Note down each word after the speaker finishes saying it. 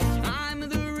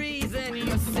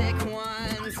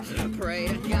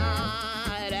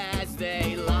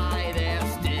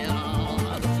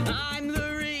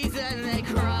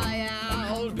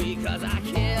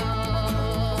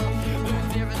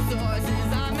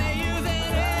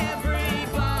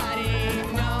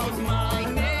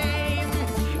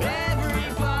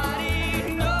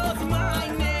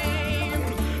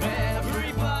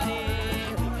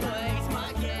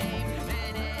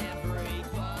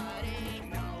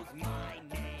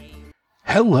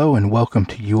Hello and welcome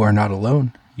to You Are Not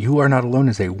Alone. You Are Not Alone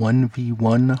is a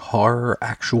 1v1 horror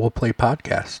actual play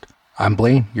podcast. I'm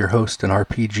Blaine, your host and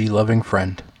RPG-loving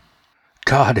friend.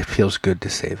 God, it feels good to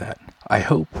say that. I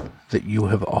hope that you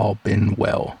have all been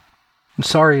well. I'm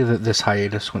sorry that this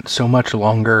hiatus went so much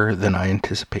longer than I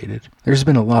anticipated. There's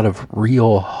been a lot of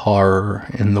real horror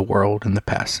in the world in the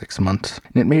past 6 months,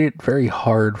 and it made it very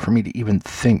hard for me to even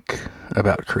think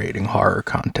about creating horror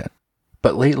content.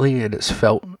 But lately it has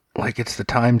felt like it's the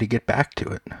time to get back to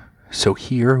it. So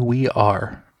here we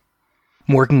are.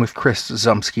 I'm working with Chris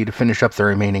Zumsky to finish up the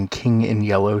remaining King in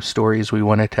Yellow stories we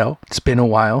want to tell. It's been a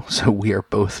while, so we are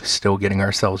both still getting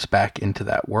ourselves back into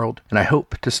that world, and I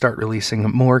hope to start releasing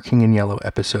more King in Yellow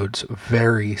episodes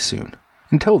very soon.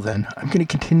 Until then, I'm going to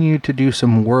continue to do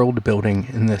some world building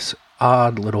in this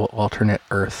odd little alternate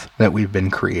Earth that we've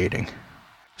been creating.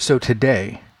 So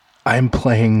today, I'm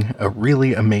playing a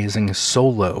really amazing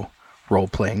solo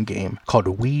role-playing game called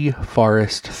We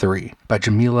Forest 3 by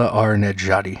Jamila R.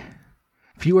 Nejati.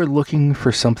 If you are looking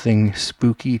for something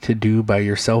spooky to do by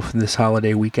yourself this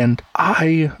holiday weekend,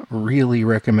 I really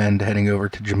recommend heading over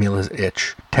to Jamila's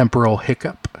itch,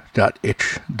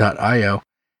 temporalhiccup.itch.io,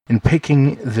 and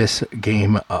picking this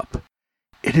game up.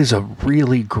 It is a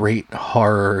really great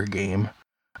horror game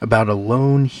about a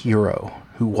lone hero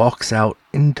who walks out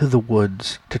into the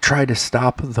woods to try to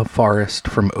stop the forest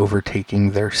from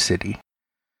overtaking their city.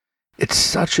 It's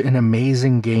such an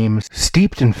amazing game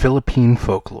steeped in Philippine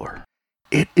folklore.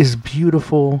 It is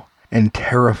beautiful and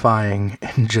terrifying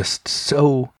and just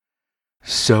so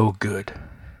good.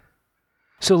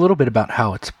 So a little bit about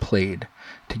how it's played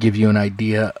to give you an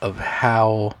idea of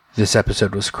how this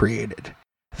episode was created.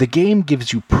 The game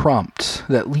gives you prompts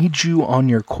that lead you on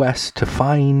your quest to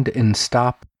find and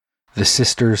stop the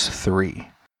Sisters 3,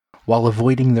 while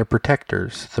avoiding their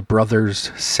protectors, the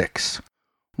Brothers 6.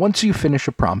 Once you finish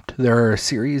a prompt, there are a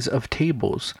series of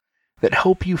tables that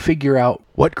help you figure out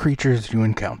what creatures you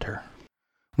encounter.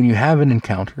 When you have an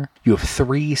encounter, you have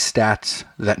 3 stats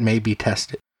that may be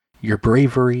tested: your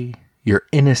bravery, your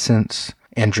innocence,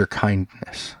 and your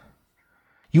kindness.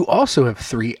 You also have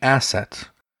 3 assets: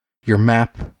 your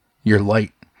map, your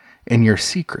light, and your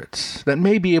secrets that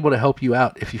may be able to help you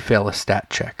out if you fail a stat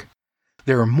check.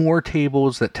 There are more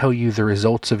tables that tell you the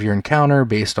results of your encounter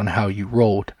based on how you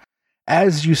rolled.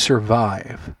 As you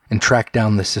survive and track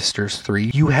down the Sisters 3,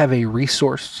 you have a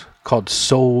resource called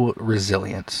Soul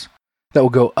Resilience that will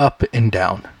go up and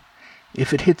down.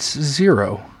 If it hits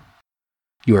 0,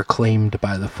 you are claimed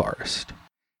by the forest.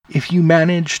 If you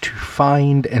manage to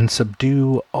find and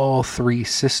subdue all 3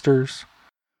 sisters,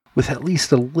 with at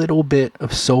least a little bit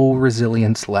of Soul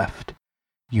Resilience left,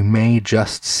 you may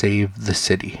just save the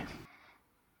city.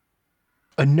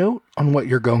 A note on what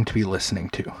you're going to be listening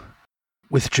to.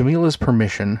 With Jamila's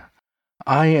permission,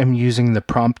 I am using the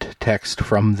prompt text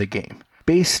from the game.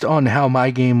 Based on how my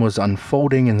game was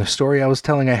unfolding and the story I was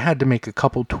telling, I had to make a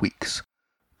couple tweaks.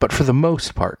 But for the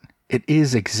most part, it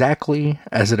is exactly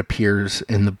as it appears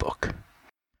in the book.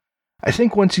 I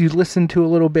think once you listen to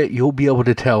a little bit, you'll be able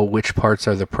to tell which parts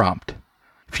are the prompt.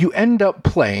 If you end up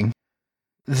playing,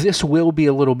 this will be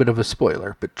a little bit of a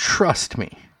spoiler, but trust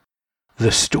me,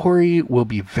 the story will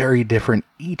be very different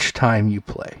each time you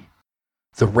play.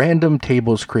 The random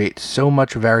tables create so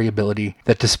much variability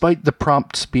that despite the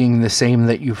prompts being the same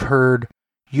that you've heard,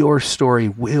 your story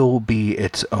will be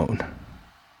its own.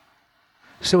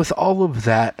 So with all of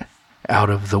that out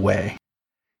of the way,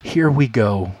 here we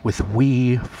go with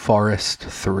We Forest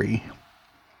 3.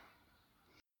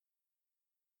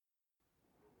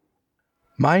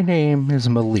 My name is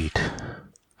Malit.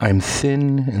 I'm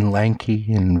thin and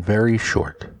lanky and very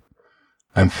short.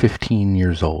 I'm 15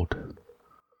 years old.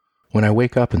 When I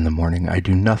wake up in the morning, I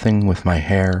do nothing with my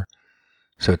hair,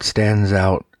 so it stands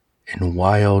out in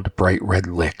wild, bright red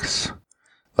licks,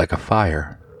 like a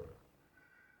fire.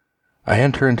 I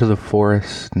enter into the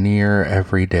forest near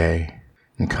every day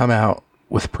and come out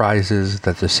with prizes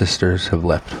that the sisters have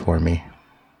left for me.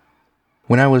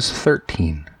 When I was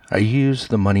 13, I used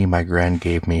the money my gran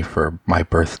gave me for my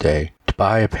birthday to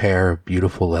buy a pair of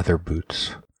beautiful leather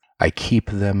boots. I keep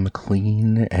them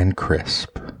clean and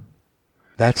crisp.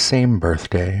 That same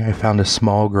birthday, I found a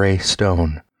small gray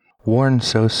stone, worn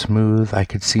so smooth I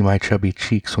could see my chubby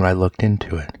cheeks when I looked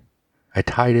into it. I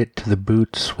tied it to the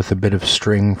boots with a bit of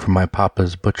string from my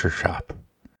papa's butcher shop.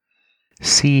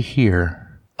 See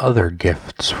here, other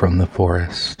gifts from the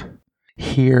forest.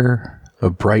 Here, a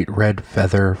bright red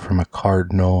feather from a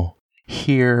cardinal.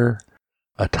 Here,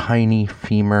 a tiny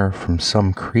femur from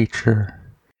some creature.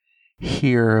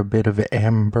 Here, a bit of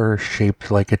amber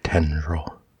shaped like a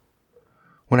tendril.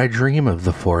 When I dream of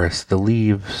the forest, the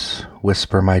leaves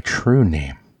whisper my true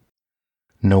name,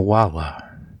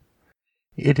 Nawala.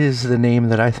 It is the name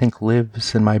that I think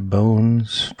lives in my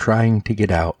bones, trying to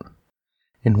get out.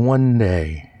 And one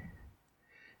day,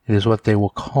 it is what they will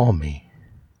call me.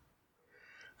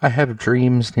 I have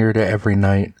dreams near to every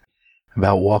night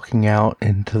about walking out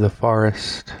into the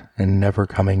forest and never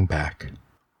coming back.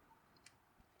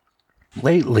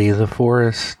 Lately, the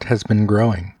forest has been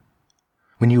growing.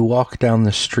 When you walk down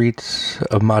the streets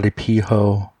of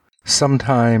Madipijo,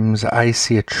 sometimes I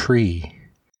see a tree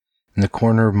in the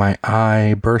corner of my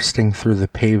eye bursting through the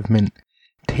pavement,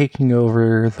 taking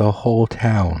over the whole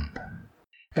town.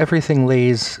 Everything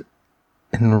lays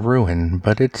in ruin,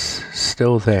 but it's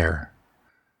still there.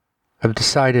 I've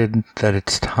decided that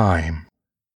it's time.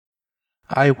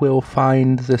 I will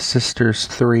find the Sisters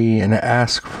 3 and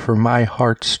ask for my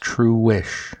heart's true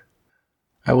wish.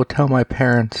 I will tell my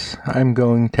parents I'm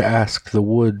going to ask the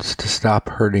woods to stop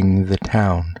hurting the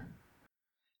town.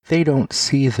 They don't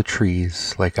see the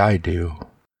trees like I do,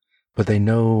 but they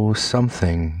know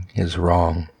something is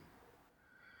wrong.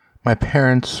 My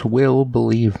parents will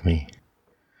believe me.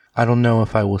 I don't know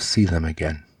if I will see them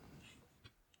again.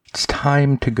 It's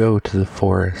time to go to the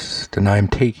forest, and I am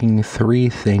taking 3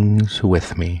 things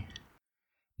with me.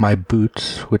 My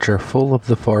boots, which are full of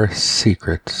the forest's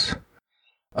secrets.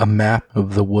 A map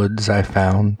of the woods I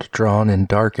found, drawn in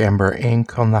dark amber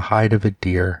ink on the hide of a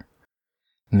deer,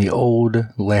 and the old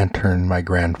lantern my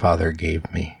grandfather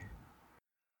gave me.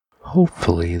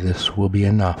 Hopefully this will be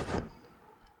enough.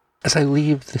 As I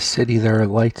leave the city, there are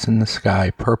lights in the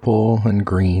sky, purple and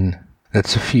green, that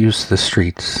suffuse the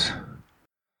streets.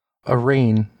 A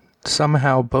rain,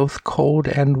 somehow both cold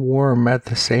and warm at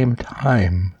the same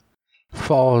time,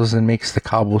 falls and makes the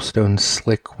cobblestones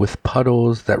slick with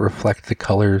puddles that reflect the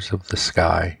colors of the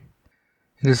sky.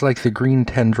 It is like the green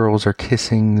tendrils are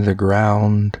kissing the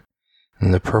ground,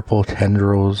 and the purple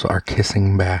tendrils are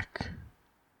kissing back.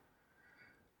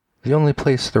 The only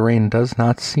place the rain does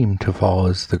not seem to fall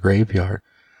is the graveyard.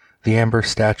 The amber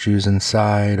statues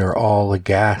inside are all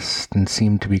aghast and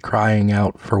seem to be crying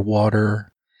out for water,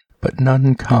 but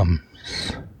none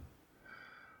comes.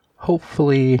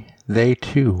 Hopefully, they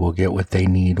too will get what they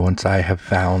need once I have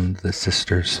found the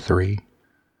Sisters 3.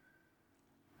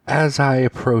 As I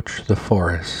approach the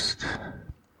forest,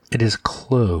 it is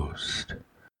closed.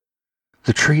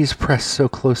 The trees press so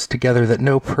close together that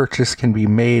no purchase can be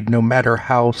made, no matter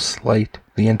how slight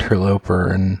the interloper,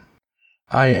 and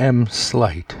I am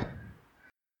slight.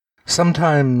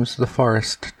 Sometimes the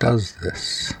forest does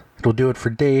this. It'll do it for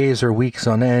days or weeks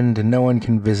on end, and no one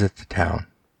can visit the town.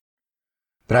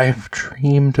 But I have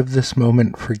dreamed of this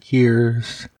moment for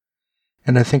years,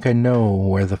 and I think I know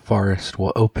where the forest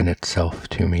will open itself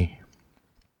to me.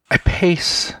 I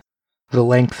pace the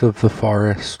length of the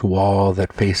forest wall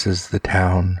that faces the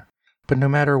town, but no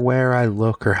matter where I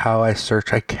look or how I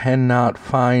search, I cannot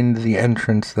find the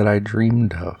entrance that I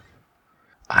dreamed of.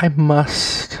 I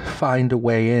must find a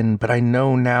way in, but I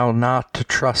know now not to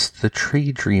trust the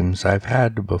tree dreams I've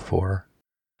had before.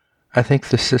 I think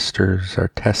the sisters are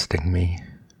testing me.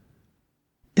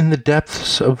 In the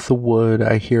depths of the wood,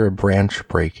 I hear a branch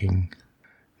breaking.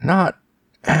 Not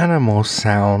animal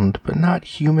sound, but not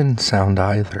human sound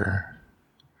either.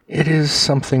 It is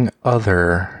something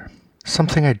other,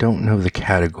 something I don't know the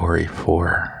category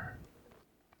for.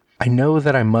 I know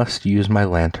that I must use my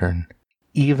lantern,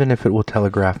 even if it will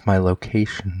telegraph my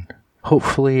location.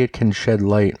 Hopefully it can shed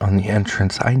light on the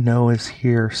entrance I know is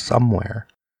here somewhere.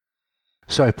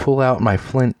 So I pull out my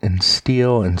flint and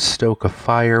steel and stoke a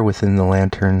fire within the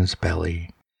lantern's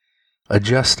belly,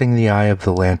 adjusting the eye of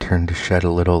the lantern to shed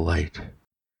a little light.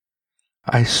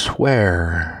 I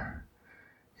swear,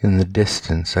 in the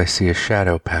distance I see a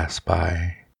shadow pass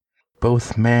by,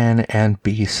 both man and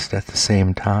beast at the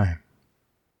same time.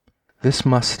 This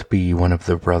must be one of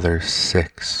the brothers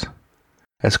 6.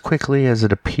 As quickly as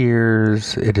it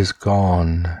appears, it is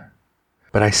gone,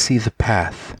 but I see the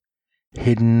path,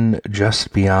 hidden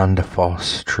just beyond a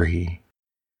false tree,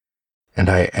 and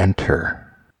I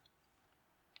enter.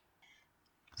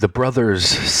 The brothers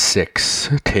 6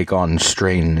 take on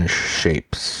strange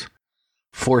shapes,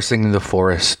 forcing the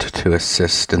forest to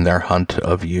assist in their hunt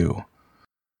of you.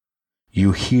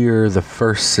 You hear the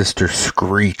first sister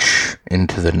screech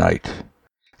into the night,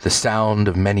 the sound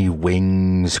of many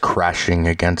wings crashing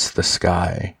against the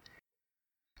sky.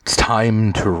 It's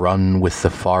time to run with the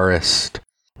forest,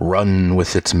 run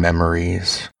with its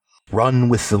memories, run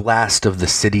with the last of the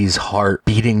city's heart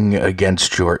beating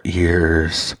against your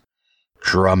ears,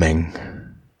 drumming,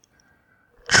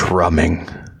 drumming,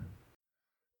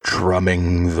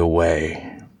 drumming the way.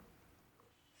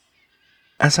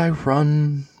 As I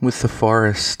run with the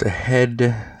forest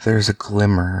ahead, there's a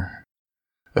glimmer,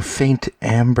 a faint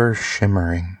amber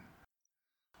shimmering,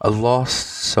 a lost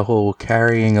soul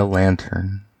carrying a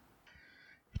lantern.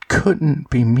 It couldn't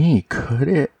be me, could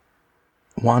it?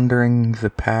 Wandering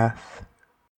the path.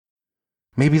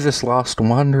 Maybe this lost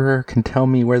wanderer can tell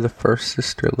me where the first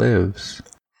sister lives.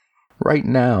 Right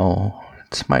now,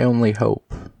 it's my only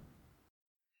hope.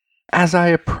 As I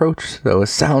approach, though, a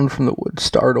sound from the wood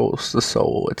startles the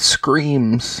soul. It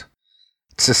screams.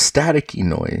 It's a staticky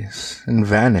noise and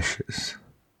vanishes.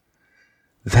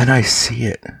 Then I see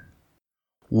it.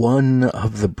 One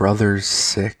of the brothers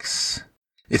 6.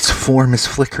 Its form is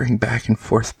flickering back and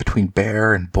forth between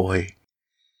bear and boy.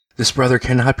 This brother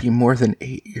cannot be more than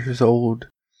 8 years old.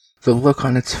 The look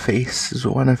on its face is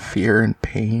one of fear and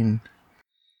pain.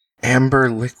 Amber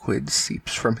liquid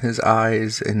seeps from his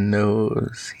eyes and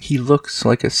nose. He looks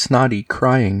like a snotty,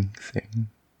 crying thing.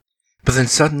 But then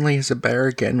suddenly is a bear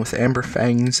again with amber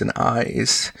fangs and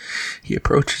eyes. He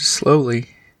approaches slowly,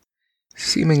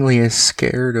 seemingly as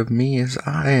scared of me as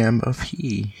I am of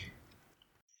he.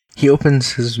 He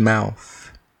opens his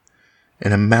mouth,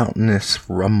 and a mountainous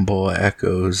rumble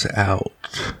echoes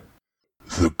out.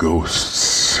 The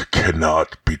ghosts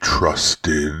cannot be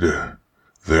trusted.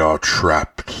 They are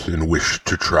trapped and wish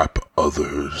to trap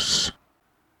others.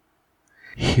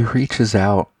 He reaches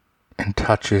out and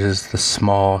touches the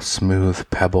small, smooth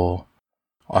pebble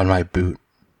on my boot,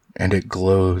 and it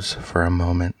glows for a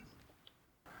moment.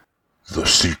 The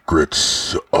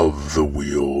secrets of the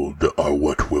Weald are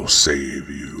what will save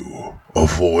you.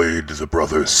 Avoid the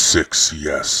Brothers 6,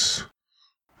 yes,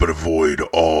 but avoid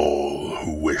all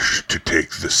who wish to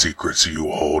take the secrets you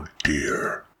hold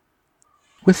dear.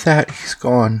 With that, he's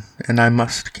gone, and I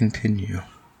must continue.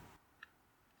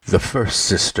 The first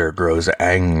sister grows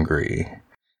angry,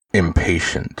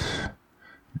 impatient,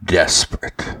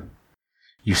 desperate.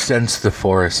 You sense the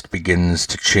forest begins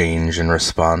to change in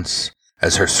response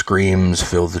as her screams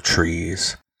fill the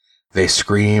trees. They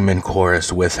scream in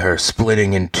chorus with her,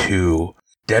 splitting in two.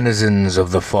 Denizens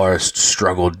of the forest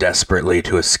struggle desperately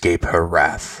to escape her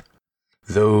wrath.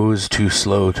 Those too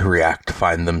slow to react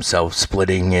find themselves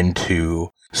splitting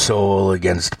into soul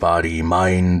against body,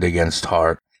 mind against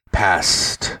heart,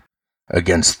 past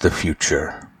against the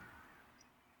future.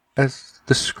 As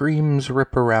the screams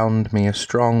rip around me, a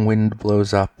strong wind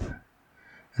blows up,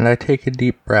 and I take a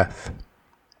deep breath.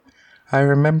 I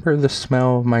remember the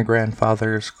smell of my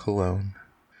grandfather's cologne,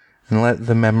 and let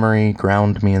the memory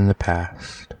ground me in the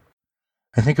past.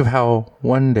 I think of how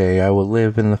one day I will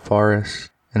live in the forest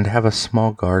and have a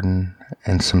small garden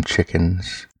and some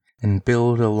chickens, and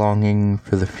build a longing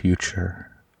for the future.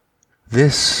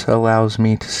 This allows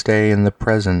me to stay in the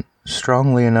present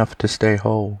strongly enough to stay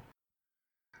whole.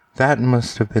 That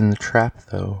must have been the trap,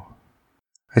 though.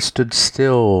 I stood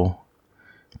still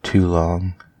too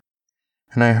long,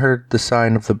 and I heard the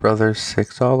sign of the Brothers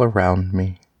 6 all around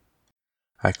me.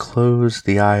 I close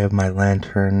the eye of my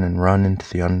lantern and run into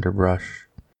the underbrush.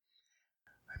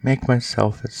 I make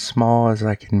myself as small as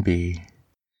I can be,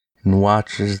 and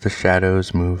watch as the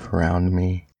shadows move around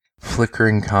me,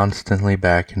 flickering constantly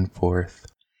back and forth.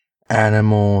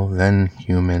 Animal, then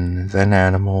human, then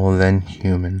animal, then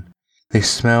human. They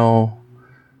smell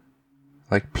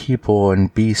like people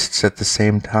and beasts at the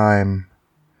same time.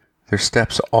 Their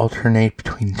steps alternate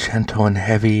between gentle and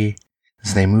heavy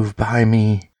as they move by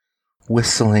me,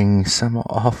 whistling some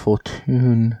awful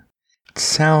tune. It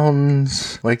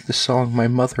sounds like the song my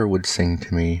mother would sing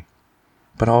to me,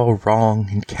 but all wrong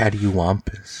and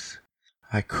cattywampus.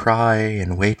 I cry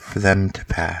and wait for them to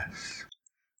pass.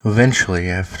 Eventually,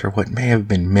 after what may have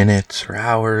been minutes or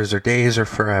hours or days or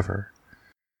forever,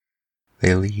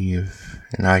 they leave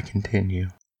and I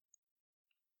continue.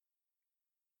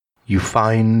 You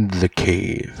find the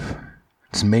cave.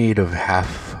 It's made of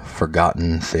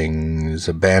half-forgotten things,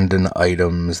 abandoned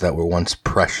items that were once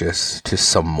precious to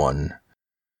someone.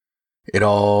 It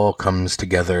all comes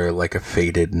together like a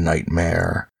faded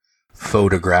nightmare.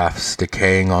 Photographs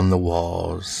decaying on the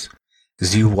walls.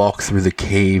 As you walk through the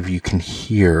cave, you can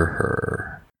hear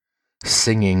her,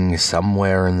 singing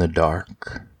somewhere in the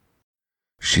dark.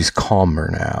 She's calmer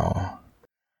now,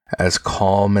 as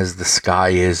calm as the sky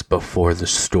is before the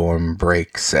storm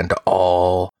breaks and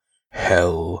all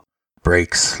hell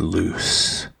breaks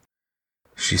loose.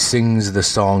 She sings the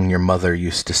song your mother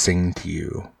used to sing to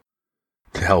you,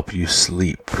 to help you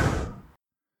sleep,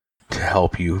 to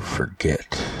help you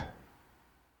forget.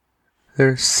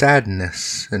 There's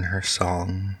sadness in her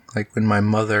song, like when my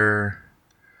mother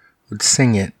would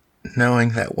sing it, knowing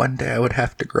that one day I would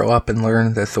have to grow up and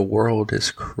learn that the world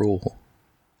is cruel.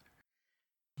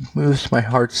 moves my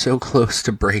heart so close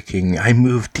to breaking. I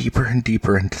move deeper and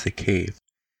deeper into the cave.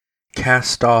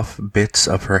 Cast off bits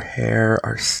of her hair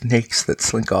are snakes that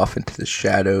slink off into the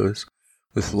shadows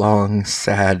with long,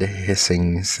 sad,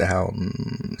 hissing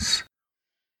sounds.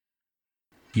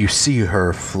 You see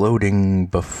her floating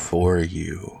before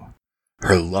you,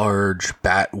 her large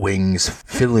bat wings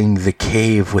filling the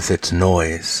cave with its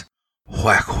noise.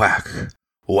 Whack, whack,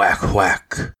 whack,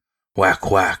 whack,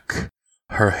 whack, whack.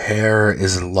 Her hair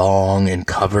is long and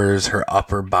covers her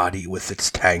upper body with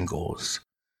its tangles.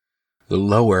 The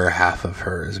lower half of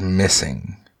her is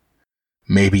missing,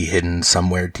 maybe hidden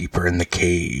somewhere deeper in the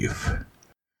cave.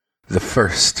 The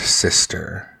first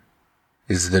sister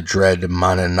is the dread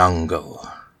Manananggal.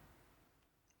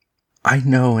 I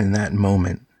know in that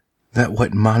moment that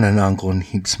what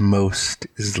Manananggal needs most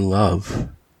is love.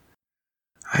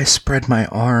 I spread my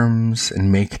arms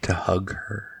and make to hug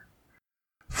her.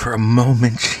 For a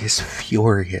moment she is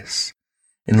furious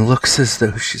and looks as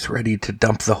though she's ready to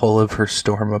dump the whole of her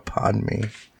storm upon me.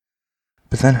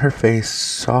 But then her face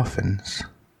softens.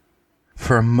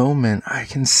 For a moment I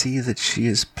can see that she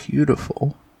is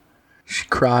beautiful. She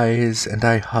cries and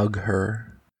I hug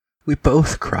her. We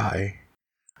both cry.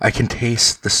 I can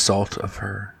taste the salt of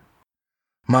her.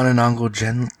 Manananggal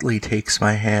gently takes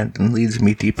my hand and leads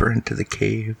me deeper into the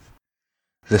cave.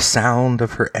 The sound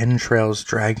of her entrails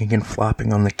dragging and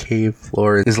flopping on the cave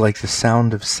floor is like the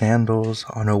sound of sandals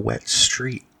on a wet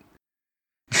street.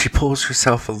 She pulls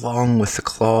herself along with the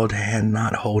clawed hand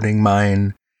not holding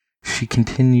mine. She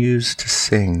continues to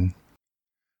sing.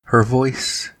 Her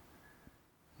voice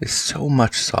is so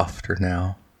much softer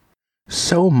now,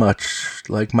 so much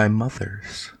like my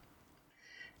mother's.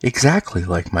 Exactly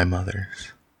like my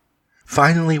mother's.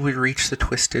 Finally, we reach the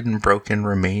twisted and broken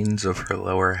remains of her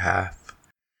lower half.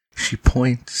 She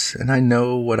points, and I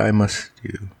know what I must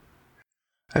do.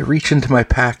 I reach into my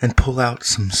pack and pull out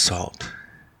some salt,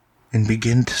 and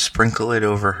begin to sprinkle it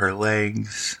over her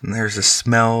legs, and there's a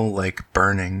smell like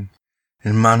burning,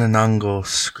 and Manananggal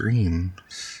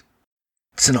screams.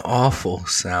 It's an awful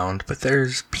sound, but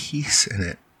there's peace in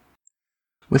it.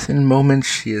 Within moments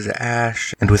she is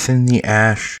ash, and within the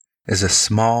ash is a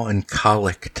small and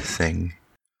colicked thing,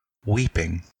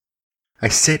 weeping. I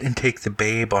sit and take the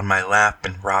babe on my lap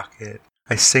and rock it.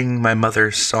 I sing my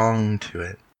mother's song to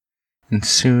it, and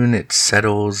soon it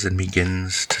settles and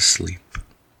begins to sleep.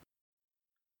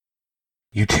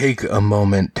 You take a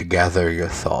moment to gather your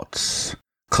thoughts,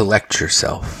 collect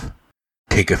yourself,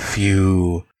 take a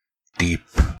few deep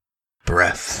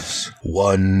breaths,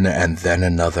 one and then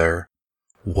another,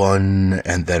 one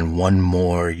and then one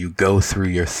more. You go through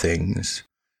your things,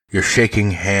 your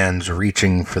shaking hands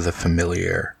reaching for the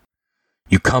familiar.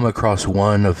 You come across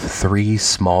one of 3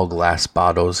 small glass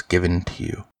bottles given to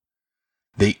you.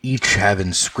 They each have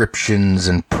inscriptions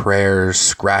and prayers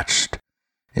scratched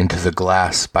into the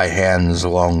glass by hands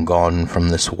long gone from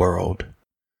this world.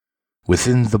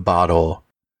 Within the bottle,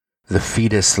 the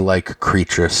fetus-like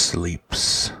creature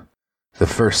sleeps. The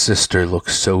first sister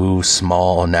looks so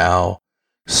small now,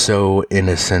 so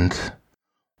innocent.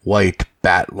 White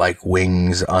bat-like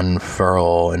wings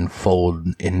unfurl and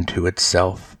fold into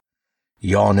itself,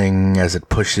 yawning as it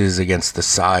pushes against the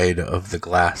side of the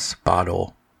glass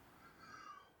bottle.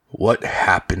 What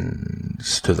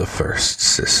happens to the first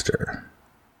sister?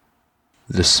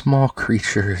 The small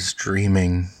creature is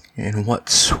dreaming, and what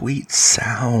sweet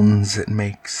sounds it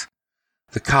makes.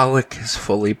 The colic is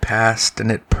fully past,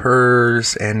 and it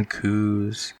purrs and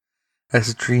coos, as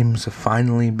it dreams of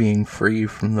finally being free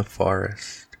from the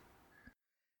forest.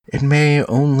 It may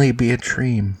only be a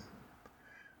dream,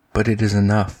 but it is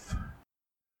enough.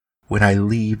 When I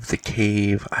leave the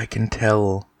cave, I can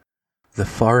tell the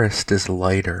forest is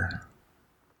lighter.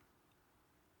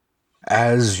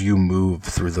 As you move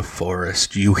through the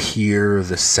forest, you hear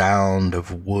the sound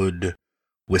of wood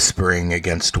whispering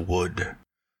against wood.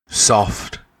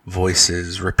 Soft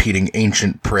voices repeating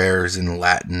ancient prayers in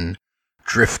Latin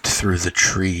drift through the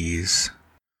trees.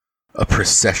 A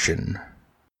procession.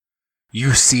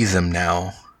 You see them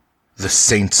now, the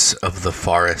saints of the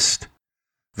forest.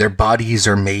 Their bodies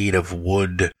are made of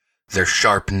wood, their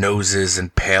sharp noses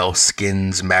and pale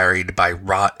skins married by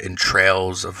rot and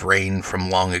trails of rain from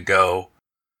long ago.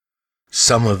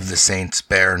 Some of the saints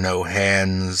bear no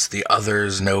hands, the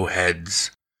others no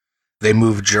heads. They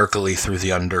move jerkily through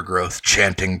the undergrowth,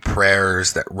 chanting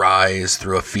prayers that rise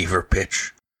through a fever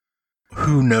pitch.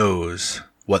 Who knows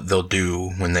what they'll do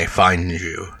when they find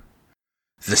you?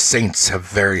 The saints have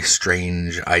very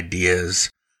strange ideas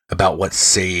about what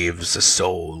saves a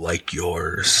soul like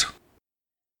yours.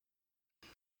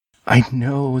 I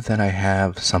know that I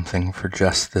have something for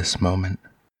just this moment,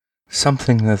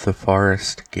 something that the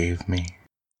forest gave me.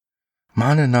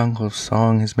 Manananggal's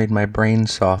song has made my brain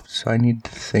soft, so I need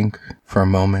to think for a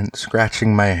moment,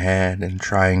 scratching my head and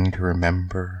trying to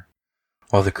remember,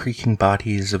 while the creaking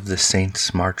bodies of the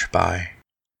saints march by.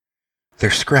 Their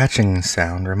scratching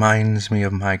sound reminds me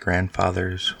of my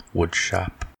grandfather's wood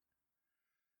shop.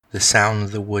 The sound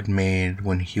the wood made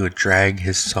when he would drag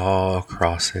his saw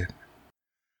across it.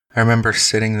 I remember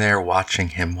sitting there watching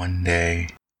him one day,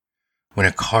 when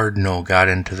a cardinal got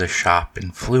into the shop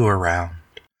and flew around,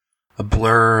 a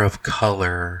blur of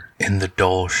color in the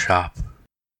dull shop.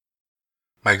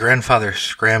 My grandfather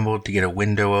scrambled to get a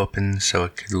window open so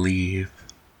it could leave.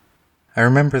 I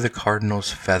remember the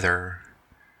cardinal's feather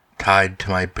tied to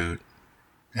my boot,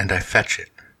 and I fetch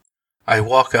it. I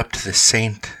walk up to the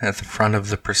saint at the front of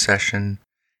the procession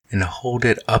and hold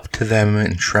it up to them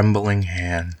in trembling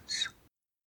hands.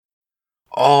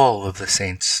 All of the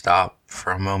saints stop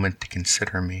for a moment to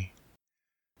consider me,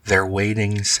 their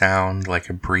waiting sound like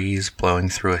a breeze blowing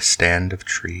through a stand of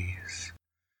trees.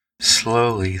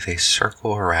 Slowly they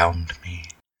circle around me,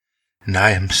 and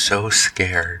I am so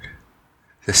scared.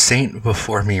 The saint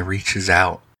before me reaches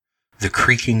out. The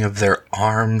creaking of their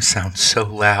arms sounds so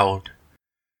loud.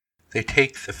 They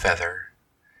take the feather,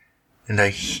 and I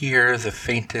hear the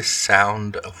faintest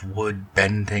sound of wood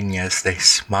bending as they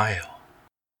smile.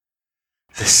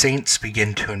 The saints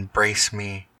begin to embrace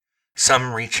me,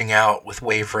 some reaching out with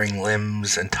wavering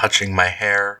limbs and touching my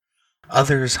hair.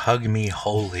 Others hug me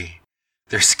wholly.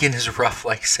 Their skin is rough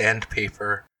like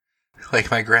sandpaper,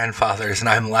 like my grandfather's, and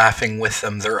I'm laughing with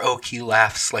them, their oaky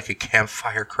laughs like a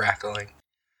campfire crackling.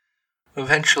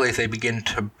 Eventually they begin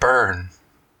to burn,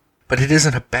 but it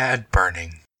isn't a bad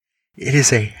burning. It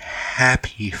is a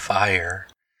happy fire.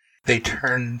 They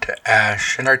turn to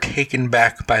ash and are taken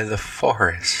back by the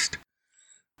forest.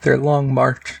 Their long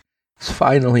march is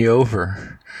finally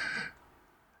over.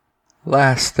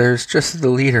 Last, there's just the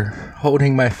leader,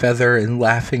 holding my feather and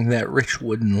laughing that rich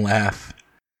wooden laugh.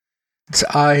 Its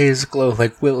eyes glow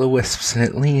like will-o-wisps and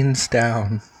it leans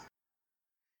down,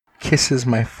 kisses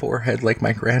my forehead like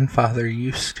my grandfather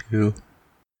used to.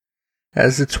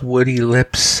 As its woody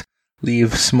lips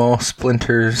leave small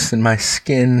splinters in my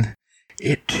skin,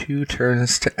 it too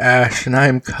turns to ash and I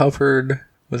am covered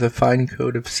with a fine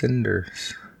coat of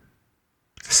cinders.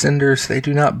 The cinders, they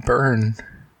do not burn.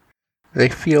 They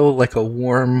feel like a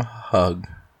warm hug.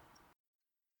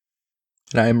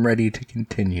 And I am ready to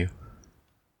continue.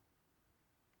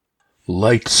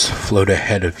 Lights float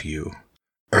ahead of you,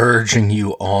 urging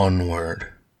you onward.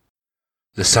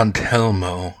 The San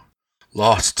Telmo,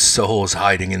 lost souls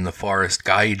hiding in the forest,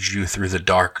 guides you through the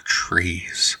dark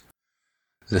trees.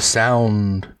 The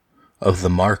sound of the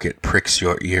market pricks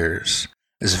your ears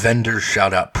as vendors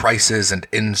shout out prices and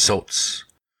insults.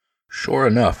 Sure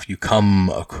enough, you come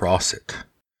across it.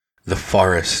 The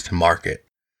forest market.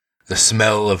 The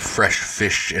smell of fresh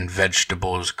fish and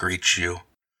vegetables greets you.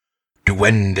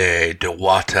 Duende,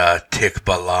 Dewata,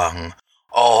 Tikbalang,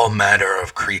 all manner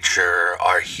of creature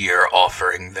are here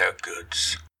offering their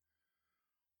goods.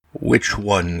 Which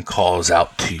one calls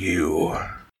out to you?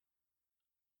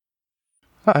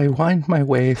 I wind my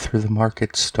way through the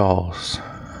market stalls.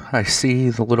 I see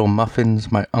the little muffins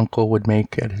my uncle would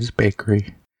make at his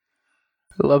bakery.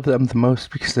 I love them the most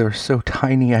because they were so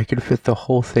tiny I could fit the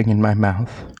whole thing in my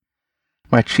mouth.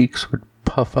 My cheeks would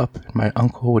puff up and my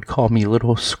uncle would call me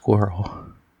Little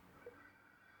Squirrel.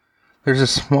 There's a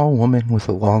small woman with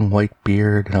a long white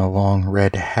beard and a long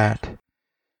red hat.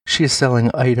 She is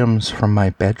selling items from my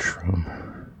bedroom.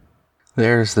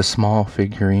 There's the small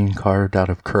figurine carved out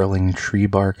of curling tree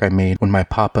bark I made when my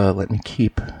papa let me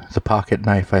keep the pocket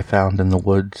knife I found in the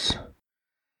woods.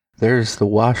 There's the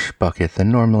wash bucket that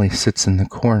normally sits in the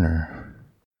corner.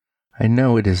 I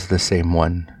know it is the same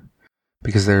one,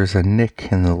 because there's a nick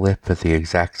in the lip at the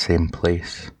exact same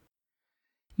place.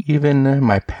 Even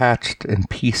my patched and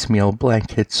piecemeal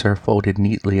blankets are folded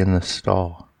neatly in the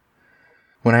stall.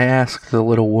 When I ask the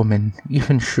little woman,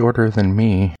 even shorter than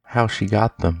me, how she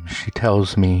got them, she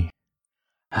tells me,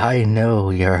 "I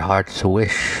know your heart's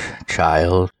wish,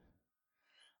 child.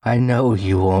 I know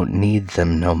you won't need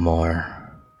them no more."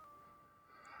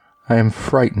 I am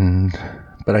frightened,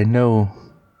 but I know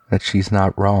that she's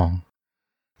not wrong,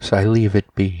 so I leave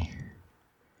it be.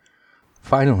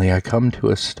 Finally, I come to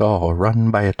a stall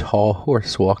run by a tall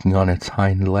horse walking on its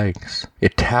hind legs.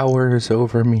 It towers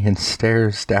over me and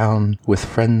stares down with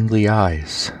friendly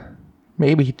eyes,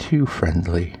 maybe too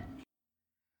friendly.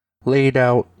 Laid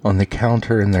out on the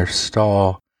counter in their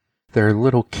stall, there are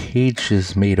little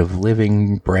cages made of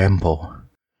living bramble.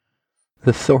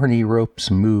 The thorny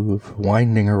ropes move,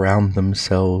 winding around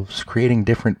themselves, creating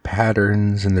different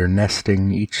patterns in their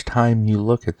nesting each time you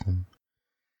look at them.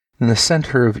 In the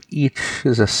center of each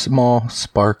is a small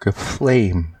spark of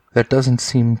flame that doesn't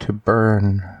seem to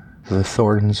burn the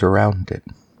thorns around it.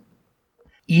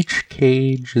 Each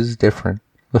cage is different.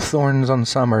 The thorns on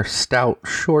some are stout,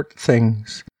 short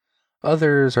things.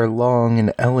 Others are long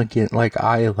and elegant like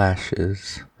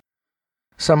eyelashes.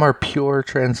 Some are pure,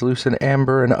 translucent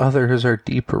amber, and others are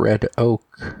deep red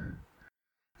oak.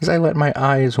 As I let my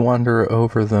eyes wander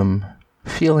over them,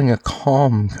 feeling a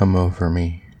calm come over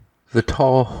me, the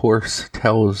tall horse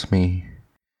tells me,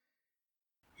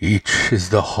 "Each is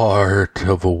the heart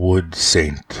of a wood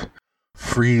saint,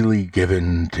 freely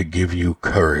given to give you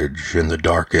courage in the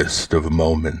darkest of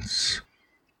moments."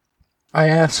 I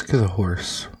ask the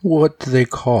horse, what do they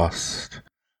cost?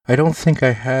 I don't think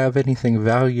I have anything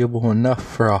valuable enough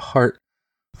for a heart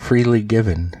freely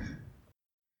given.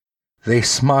 They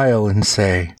smile and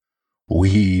say,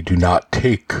 "We do not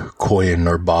take coin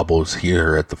or baubles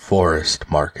here at the forest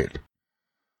market.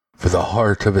 For the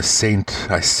heart of a saint,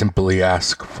 I simply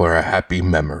ask for a happy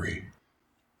memory."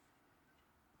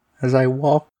 As I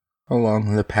walk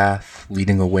along the path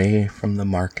leading away from the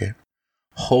market,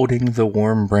 holding the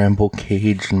warm bramble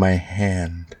cage in my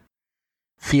hand,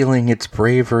 feeling its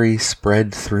bravery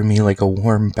spread through me like a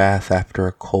warm bath after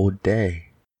a cold day,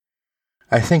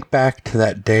 I think back to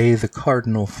that day the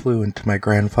cardinal flew into my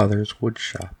grandfather's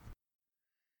woodshop.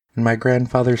 And my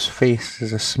grandfather's face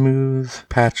is a smooth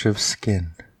patch of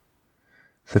skin,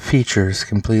 the features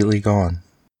completely gone.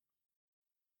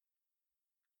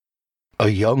 A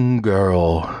young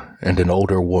girl and an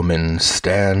older woman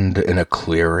stand in a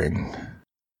clearing.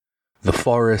 The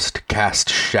forest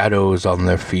casts shadows on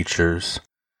their features,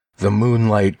 the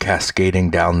moonlight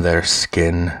cascading down their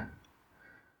skin.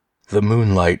 The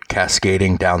moonlight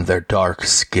cascading down their dark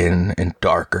skin and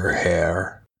darker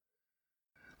hair.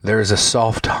 There is a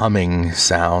soft humming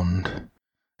sound,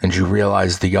 and you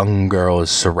realize the young girl is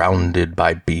surrounded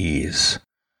by bees.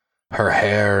 Her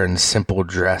hair and simple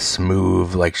dress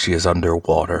move like she is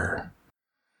underwater.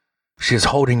 She is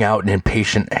holding out an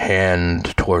impatient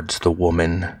hand towards the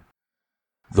woman.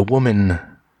 The woman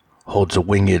holds a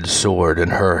winged sword in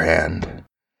her hand.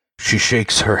 She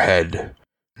shakes her head.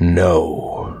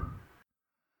 No.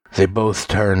 They both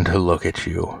turn to look at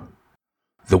you.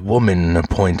 The woman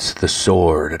points the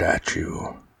sword at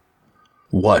you.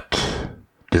 What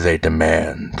do they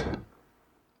demand?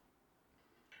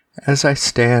 As I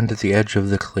stand at the edge of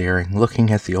the clearing, looking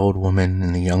at the old woman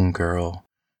and the young girl,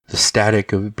 the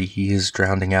static of bees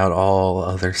drowning out all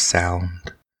other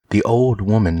sound, the old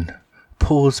woman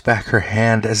pulls back her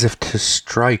hand as if to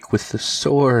strike with the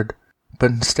sword, but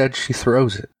instead she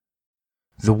throws it.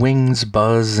 The wings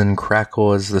buzz and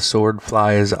crackle as the sword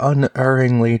flies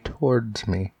unerringly towards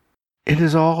me. It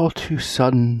is all too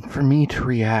sudden for me to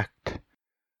react,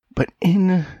 but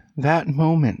in that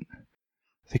moment,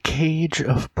 the cage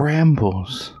of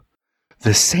brambles,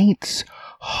 the saint's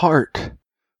heart,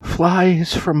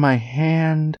 flies from my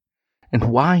hand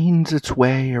and winds its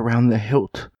way around the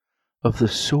hilt of the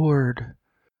sword,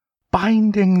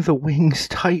 binding the wings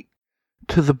tight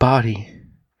to the body.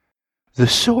 The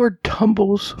sword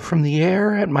tumbles from the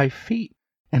air at my feet,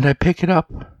 and I pick it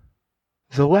up.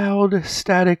 The loud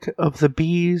static of the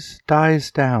bees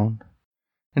dies down,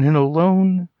 and in a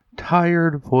lone,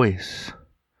 tired voice,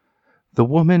 the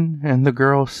woman and the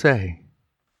girl say,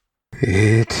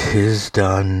 "It is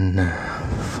done,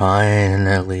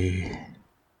 finally."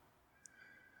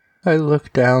 I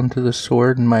look down to the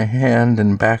sword in my hand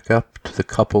and back up to the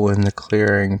couple in the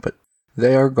clearing, but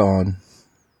they are gone,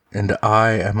 and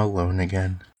I am alone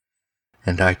again,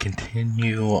 and I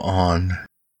continue on.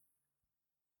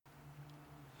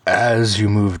 As you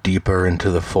move deeper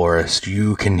into the forest,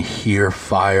 you can hear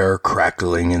fire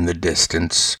crackling in the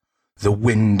distance. The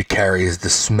wind carries the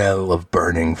smell of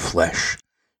burning flesh.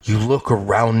 You look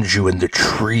around you and the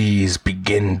trees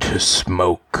begin to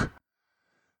smoke,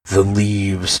 the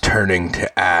leaves turning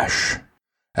to ash.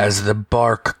 As the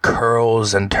bark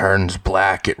curls and turns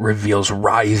black, it reveals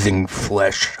writhing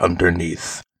flesh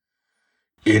underneath.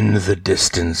 In the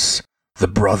distance, the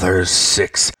brothers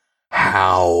six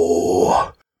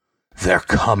howl. They're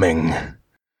coming,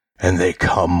 and they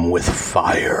come with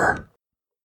fire.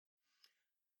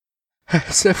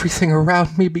 As everything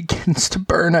around me begins to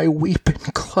burn, I weep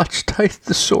and clutch tight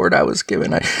the sword I was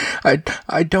given.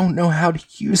 I don't know how to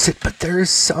use it, but there is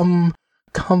some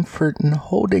comfort in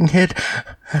holding it.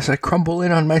 As I crumble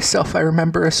in on myself, I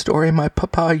remember a story my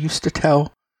papa used to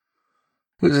tell.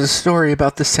 It was a story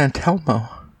about the Sant Elmo.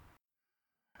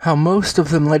 How most of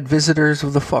them led visitors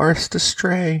of the forest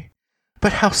astray,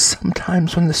 But how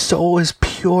sometimes when the soul is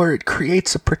pure, it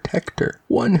creates a protector,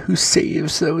 one who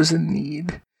saves those in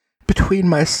need. Between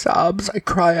my sobs, I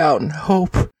cry out in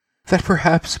hope that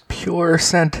perhaps pure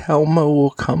Sant'Elmo will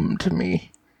come to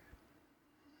me.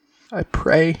 I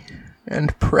pray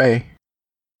and pray,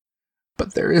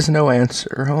 but there is no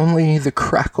answer, only the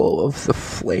crackle of the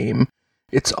flame,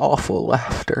 its awful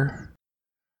laughter.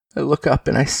 I look up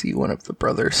and I see one of the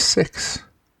brothers 6.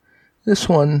 This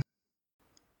one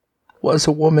was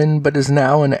a woman, but is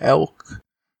now an elk.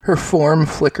 Her form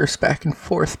flickers back and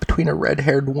forth between a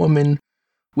red-haired woman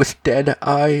with dead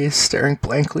eyes staring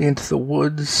blankly into the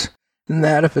woods, and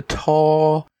that of a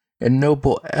tall and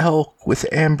noble elk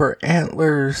with amber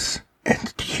antlers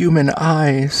and human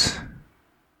eyes.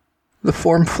 The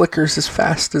form flickers as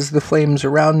fast as the flames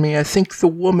around me. I think the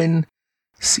woman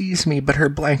sees me, but her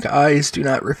blank eyes do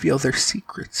not reveal their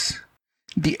secrets.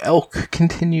 The elk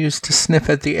continues to sniff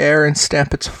at the air and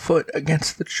stamp its foot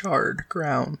against the charred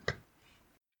ground.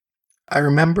 I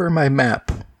remember my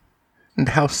map, and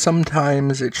how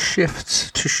sometimes it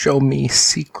shifts to show me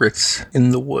secrets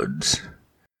in the woods.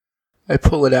 I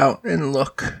pull it out and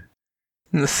look,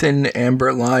 and the thin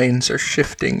amber lines are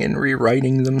shifting and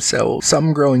rewriting themselves,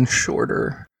 some growing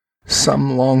shorter,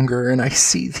 some longer, and I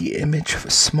see the image of a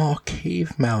small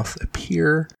cave mouth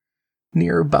appear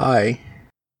nearby,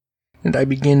 and I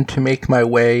begin to make my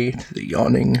way to the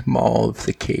yawning maw of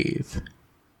the cave.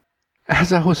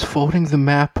 As I was folding the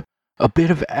map, a bit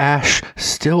of ash,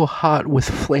 still hot with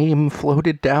flame,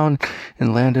 floated down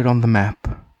and landed on the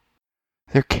map.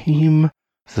 There came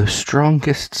the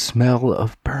strongest smell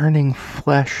of burning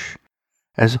flesh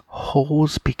as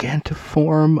holes began to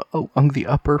form along the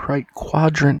upper right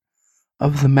quadrant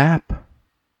of the map.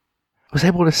 I was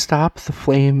able to stop the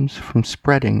flames from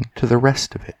spreading to the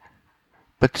rest of it,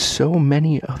 but so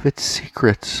many of its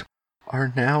secrets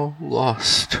are now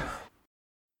lost.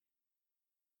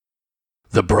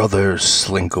 The brothers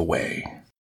slink away,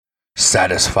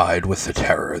 satisfied with the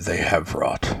terror they have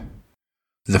wrought.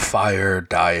 The fire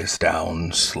dies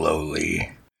down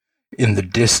slowly. In the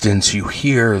distance you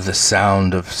hear the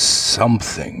sound of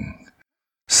something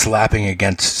slapping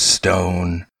against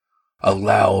stone, a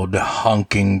loud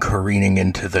honking careening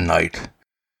into the night.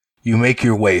 You make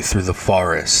your way through the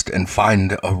forest and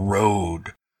find a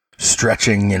road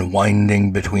stretching and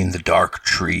winding between the dark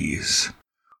trees.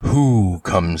 Who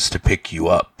comes to pick you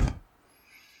up?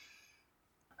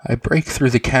 I break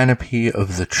through the canopy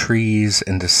of the trees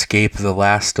and escape the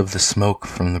last of the smoke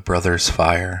from the brothers'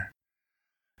 fire.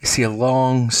 I see a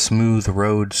long, smooth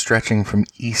road stretching from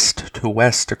east to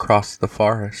west across the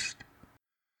forest.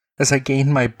 As I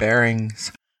gain my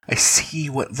bearings, I see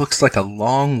what looks like a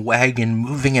long wagon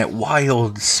moving at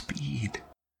wild speed.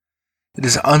 It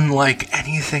is unlike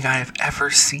anything I have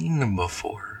ever seen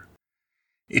before.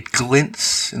 It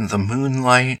glints in the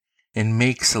moonlight and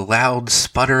makes loud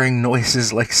sputtering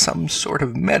noises like some sort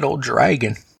of metal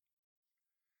dragon.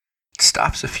 It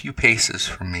stops a few paces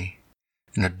from me,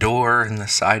 and a door in the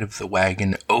side of the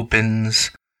wagon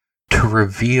opens to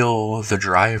reveal the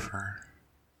driver.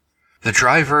 The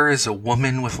driver is a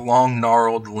woman with long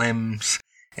gnarled limbs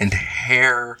and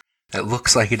hair that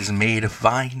looks like it is made of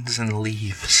vines and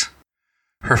leaves.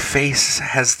 Her face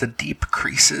has the deep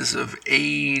creases of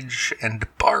age and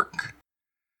bark,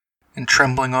 and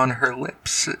trembling on her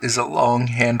lips is a long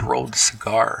hand-rolled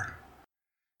cigar.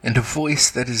 And a voice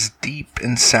that is deep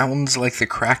and sounds like the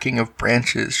cracking of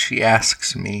branches, she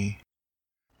asks me,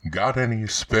 "Got any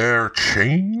spare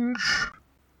change?"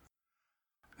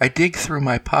 I dig through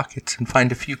my pockets and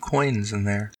find a few coins in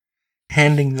there,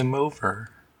 handing them over.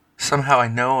 Somehow I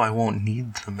know I won't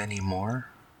need them anymore.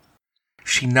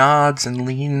 She nods and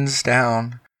leans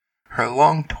down, her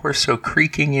long torso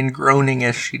creaking and groaning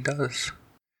as she does.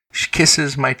 She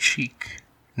kisses my cheek,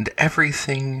 and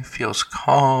everything feels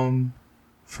calm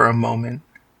for a moment,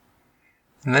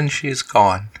 and then she is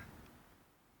gone.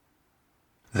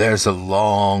 There's a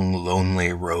long,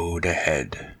 lonely road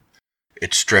ahead.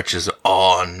 It stretches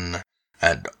on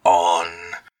and on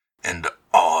and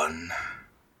on.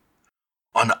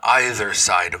 On either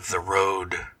side of the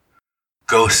road,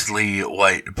 ghostly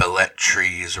white belette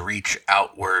trees reach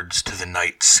outwards to the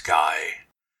night sky,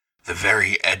 the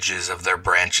very edges of their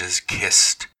branches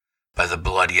kissed by the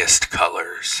bloodiest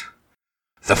colors.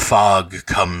 The fog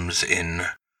comes in,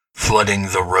 flooding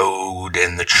the road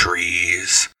and the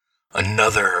trees.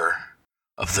 Another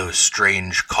of those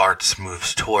strange carts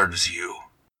moves towards you.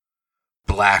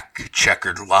 Black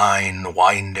checkered line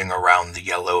winding around the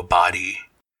yellow body.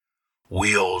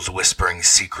 Wheels whispering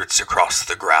secrets across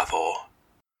the gravel.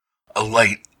 A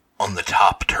light on the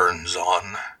top turns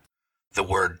on. The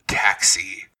word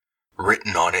taxi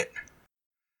written on it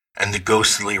and the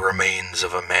ghostly remains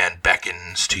of a man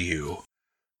beckons to you,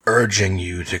 urging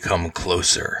you to come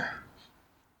closer.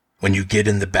 When you get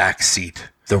in the back seat,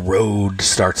 the road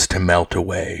starts to melt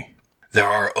away. There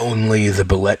are only the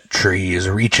bullet trees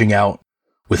reaching out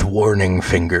with warning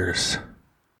fingers.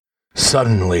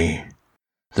 Suddenly,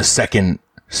 the second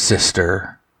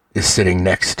sister is sitting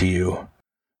next to you,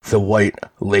 the White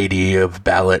Lady of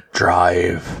Ballot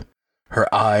Drive.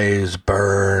 Her eyes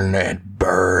burn and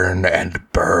burn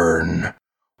and burn,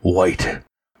 white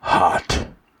hot.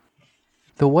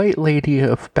 The White Lady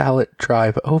of Ballot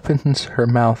Drive opens her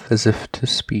mouth as if to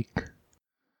speak,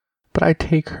 but I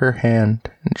take her hand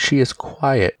and she is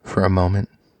quiet for a moment.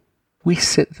 We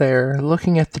sit there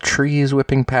looking at the trees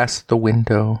whipping past the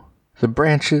window, the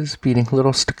branches beating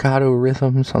little staccato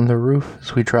rhythms on the roof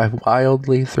as we drive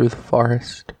wildly through the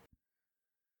forest.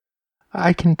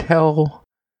 I can tell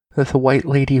that the White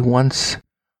Lady wants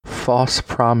false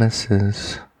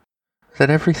promises that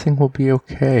everything will be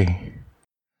okay,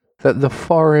 that the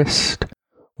forest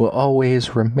will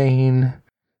always remain,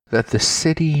 that the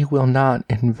city will not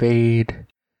invade,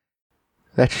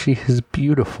 that she is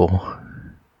beautiful.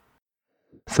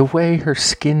 The way her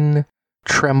skin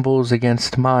trembles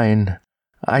against mine,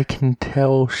 I can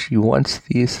tell she wants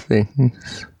these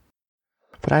things,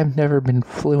 but I've never been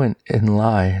fluent in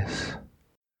lies.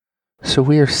 So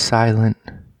we are silent,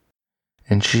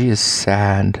 and she is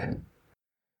sad,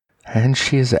 and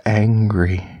she is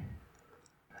angry.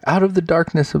 Out of the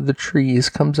darkness of the trees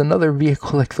comes another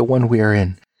vehicle like the one we are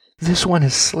in. This one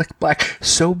is slick black,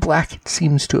 so black it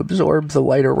seems to absorb the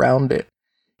light around it.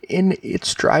 In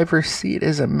its driver's seat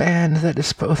is a man that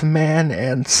is both man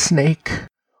and snake.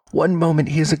 One moment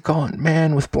he is a gaunt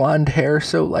man with blonde hair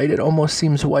so light it almost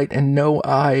seems white and no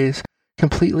eyes,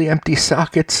 completely empty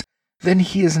sockets. Then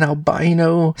he is an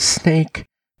albino snake,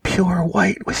 pure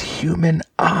white with human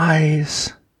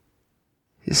eyes.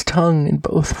 His tongue in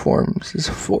both forms is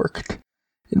forked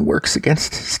and works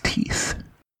against his teeth.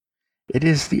 It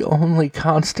is the only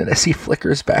constant as he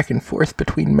flickers back and forth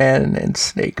between man and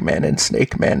snake, man and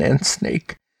snake, man and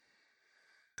snake.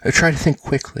 I try to think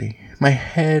quickly. My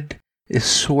head is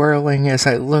swirling as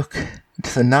I look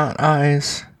into the not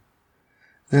eyes,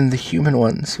 then the human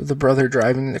ones of the brother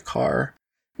driving the car.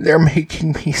 They're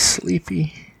making me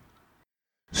sleepy.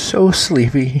 So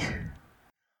sleepy.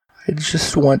 I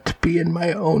just want to be in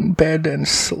my own bed and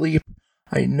sleep.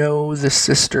 I know the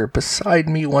sister beside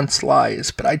me wants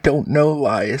lies, but I don't know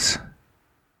lies.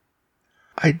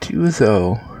 I do,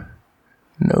 though,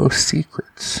 know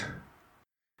secrets.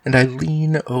 And I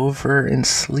lean over and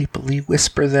sleepily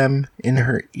whisper them in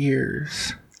her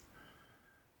ears.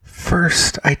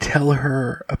 First, I tell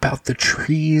her about the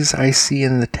trees I see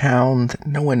in the town that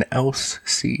no one else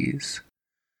sees.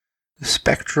 The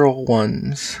spectral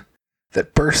ones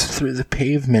that burst through the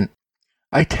pavement.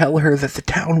 I tell her that the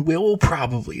town will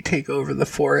probably take over the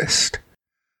forest,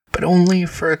 but only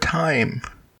for a time.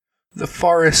 The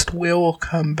forest will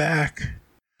come back.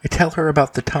 I tell her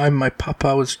about the time my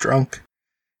papa was drunk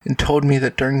and told me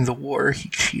that during the war he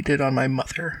cheated on my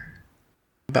mother.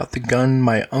 About the gun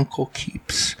my uncle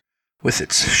keeps with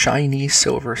its shiny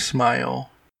silver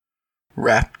smile,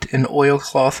 wrapped in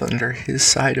oilcloth under his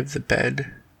side of the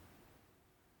bed.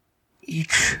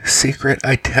 Each secret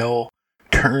I tell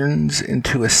turns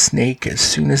into a snake as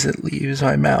soon as it leaves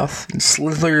my mouth and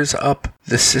slithers up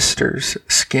the sister's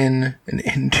skin and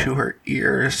into her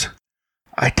ears.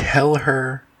 I tell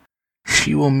her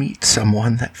she will meet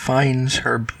someone that finds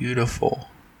her beautiful.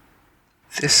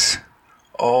 This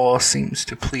all seems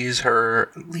to please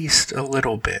her at least a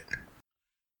little bit.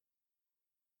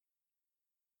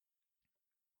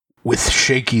 With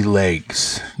shaky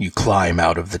legs, you climb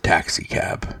out of the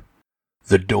taxicab.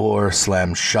 The door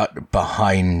slams shut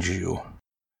behind you.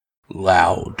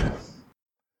 Loud.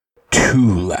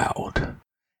 Too loud.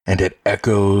 And it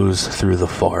echoes through the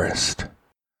forest.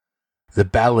 The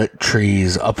ballot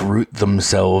trees uproot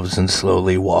themselves and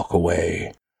slowly walk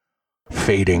away,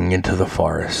 fading into the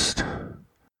forest.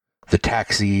 The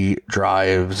taxi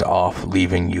drives off,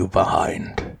 leaving you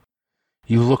behind.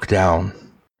 You look down,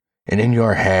 and in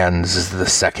your hands is the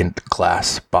second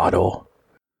glass bottle.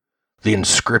 The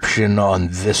inscription on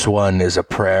this one is a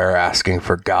prayer asking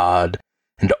for God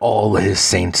and all his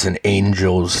saints and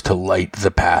angels to light the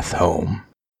path home.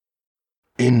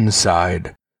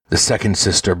 Inside, the second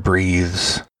sister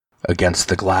breathes against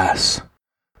the glass,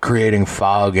 creating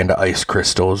fog and ice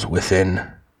crystals within.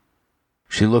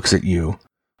 She looks at you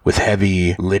with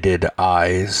heavy-lidded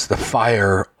eyes, the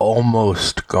fire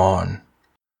almost gone.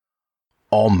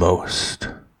 Almost.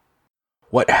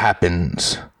 What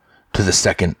happens to the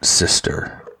second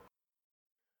sister?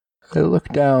 I look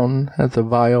down at the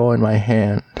vial in my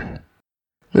hand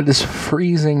that is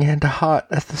freezing and hot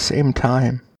at the same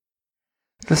time.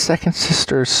 The second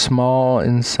sister is small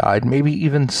inside, maybe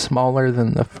even smaller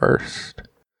than the first,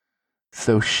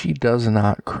 though she does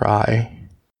not cry.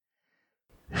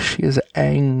 She is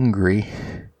angry,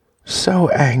 so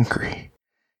angry.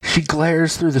 She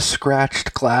glares through the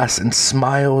scratched glass and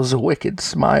smiles a wicked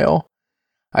smile.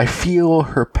 I feel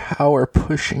her power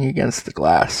pushing against the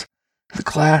glass. The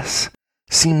glass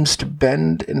seems to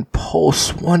bend and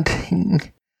pulse,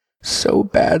 wanting so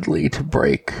badly to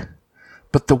break.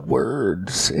 But the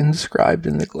words inscribed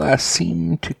in the glass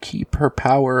seem to keep her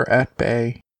power at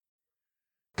bay.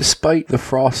 Despite the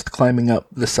frost climbing up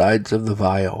the sides of the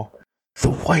vial,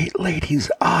 the White Lady's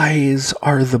eyes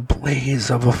are the blaze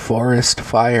of a forest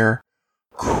fire,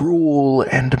 cruel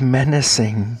and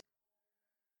menacing.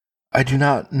 I do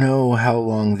not know how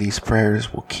long these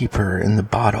prayers will keep her in the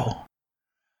bottle.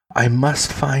 I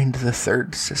must find the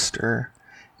third sister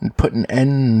and put an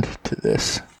end to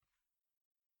this.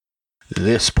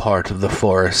 This part of the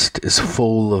forest is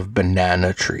full of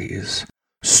banana trees,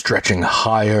 stretching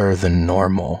higher than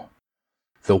normal.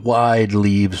 The wide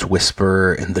leaves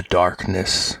whisper in the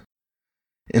darkness.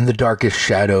 In the darkest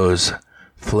shadows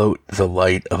float the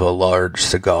light of a large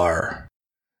cigar.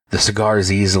 The cigar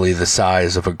is easily the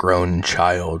size of a grown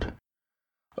child.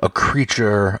 A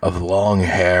creature of long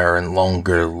hair and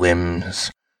longer limbs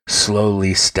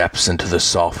slowly steps into the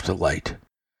soft light,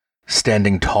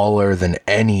 standing taller than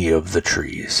any of the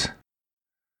trees.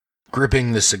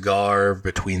 Gripping the cigar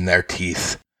between their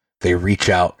teeth, they reach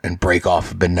out and break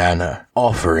off a banana,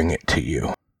 offering it to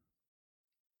you.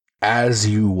 As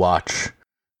you watch,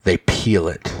 they peel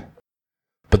it,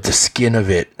 but the skin of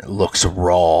it looks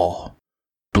raw,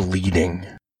 bleeding.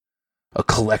 A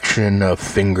collection of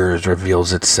fingers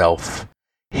reveals itself,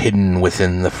 hidden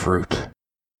within the fruit.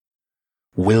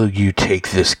 Will you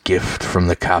take this gift from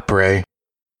the Capre?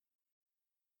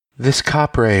 This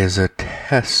Capre is a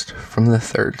test from the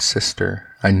third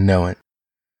sister. I know it.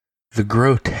 The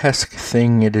grotesque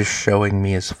thing it is showing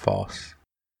me is false.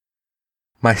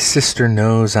 My sister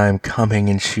knows I am coming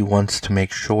and she wants to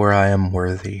make sure I am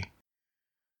worthy.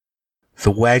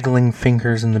 The waggling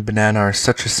fingers in the banana are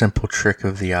such a simple trick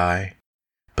of the eye,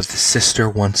 but the sister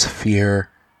wants fear,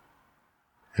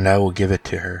 and I will give it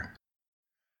to her.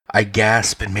 I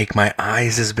gasp and make my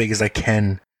eyes as big as I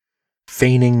can,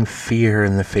 feigning fear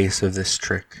in the face of this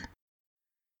trick.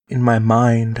 In my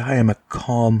mind, I am a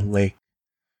calm lake.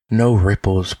 No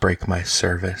ripples break my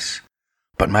surface,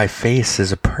 but my face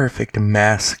is a perfect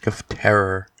mask of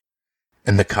terror,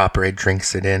 and the Capre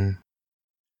drinks it in.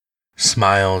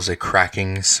 Smiles a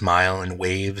cracking smile and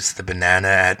waves the banana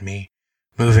at me,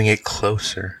 moving it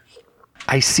closer.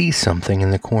 I see something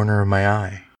in the corner of my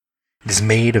eye. It is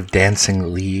made of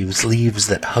dancing leaves, leaves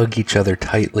that hug each other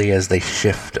tightly as they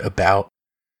shift about,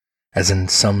 as in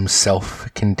some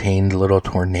self-contained little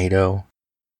tornado.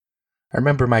 I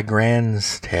remember my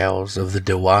grand's tales of the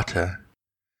Dewata,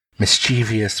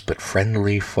 mischievous but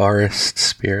friendly forest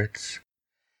spirits.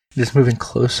 It is moving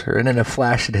closer, and in a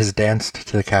flash it has danced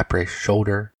to the Capre's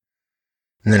shoulder,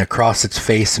 and then across its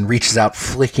face and reaches out,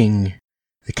 flicking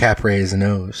the Capre's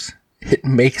nose. It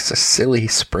makes a silly,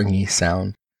 springy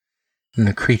sound, and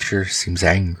the creature seems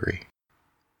angry.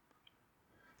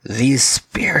 "These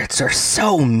spirits are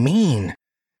so mean,"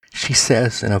 she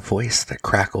says in a voice that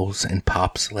crackles and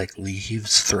pops like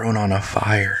leaves thrown on a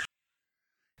fire.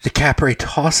 The Capre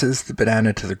tosses the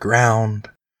banana to the ground,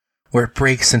 where it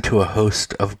breaks into a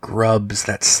host of grubs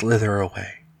that slither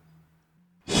away.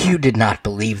 "You did not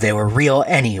believe they were real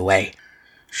anyway,"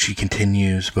 she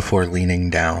continues before leaning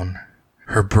down.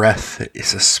 Her breath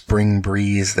is a spring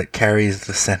breeze that carries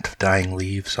the scent of dying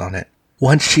leaves on it.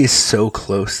 Once she is so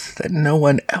close that no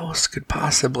one else could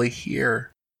possibly hear.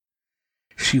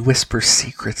 She whispers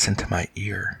secrets into my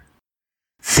ear.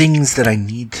 Things that I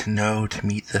need to know to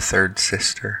meet the third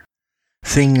sister.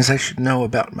 Things I should know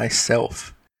about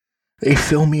myself. They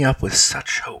fill me up with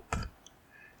such hope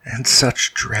and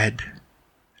such dread.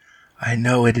 I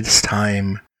know it is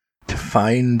time to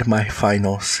find my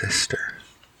final sister.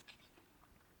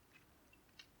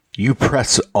 You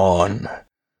press on.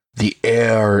 The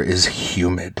air is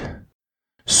humid.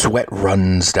 Sweat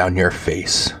runs down your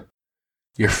face.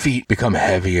 Your feet become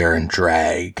heavier and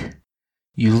drag.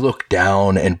 You look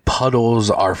down and puddles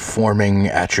are forming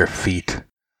at your feet.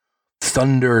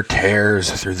 Thunder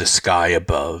tears through the sky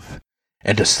above,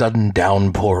 and a sudden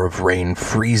downpour of rain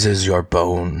freezes your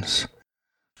bones.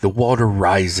 The water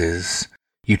rises.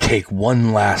 You take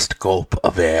one last gulp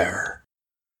of air.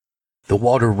 The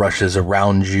water rushes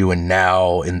around you, and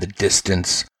now, in the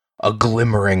distance, a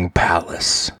glimmering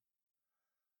palace.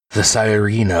 The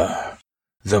Sirena,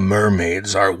 the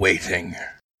mermaids are waiting.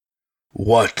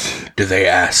 What do they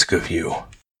ask of you?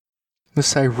 The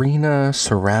Sirena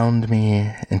surround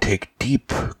me and take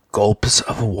deep gulps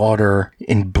of water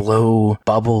and blow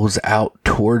bubbles out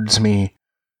towards me,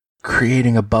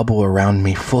 creating a bubble around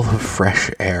me full of fresh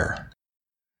air.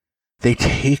 They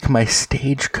take my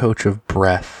stagecoach of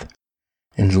breath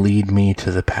and lead me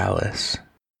to the palace.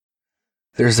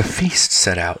 There's a feast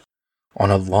set out on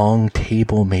a long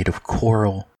table made of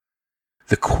coral.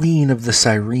 The queen of the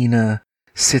Sirena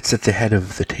sits at the head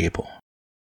of the table.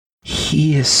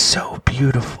 He is so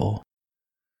beautiful,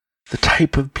 the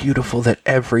type of beautiful that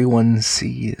everyone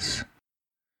sees.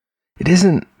 It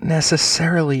isn't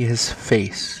necessarily his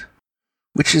face,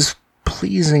 which is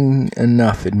pleasing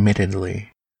enough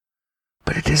admittedly,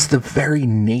 but it is the very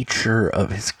nature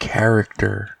of his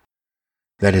character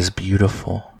that is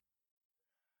beautiful.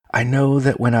 I know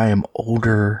that when I am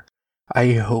older,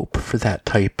 I hope for that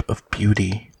type of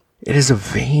beauty. It is a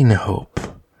vain hope,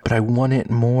 but I want it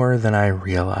more than I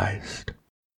realized.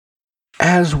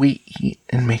 As we eat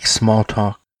and make small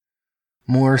talk,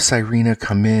 more Sirena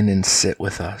come in and sit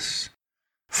with us.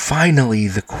 Finally,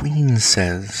 the queen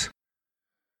says,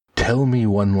 "Tell me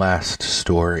one last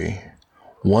story.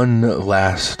 One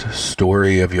last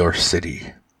story of your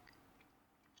city."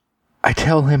 I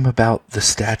tell him about the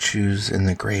statues in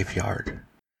the graveyard,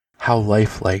 how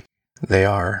lifelike they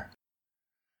are,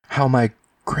 how my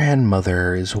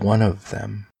grandmother is one of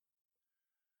them.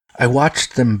 I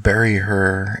watched them bury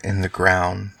her in the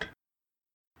ground,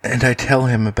 and I tell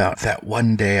him about that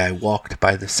one day I walked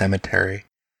by the cemetery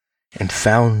and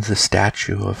found the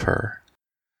statue of her,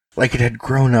 like it had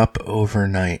grown up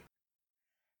overnight,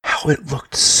 how it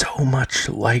looked so much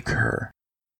like her.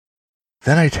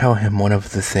 Then I tell him one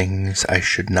of the things I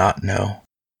should not know.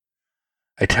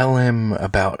 I tell him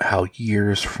about how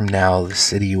years from now the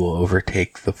city will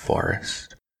overtake the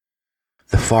forest.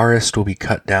 The forest will be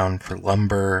cut down for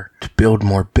lumber to build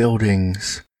more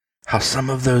buildings, how some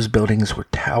of those buildings will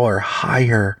tower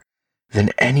higher than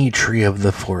any tree of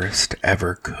the forest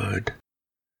ever could.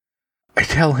 I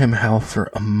tell him how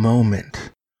for a moment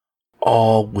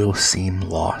all will seem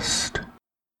lost.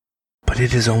 But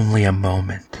it is only a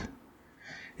moment.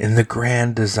 In the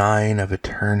grand design of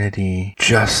eternity,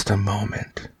 just a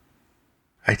moment.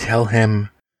 I tell him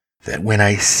that when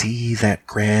I see that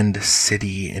grand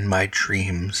city in my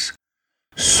dreams,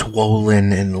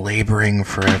 swollen and laboring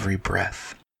for every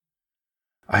breath,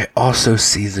 I also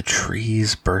see the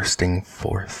trees bursting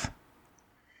forth,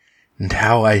 and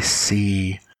how I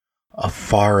see a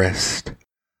forest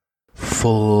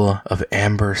full of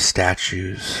amber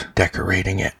statues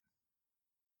decorating it.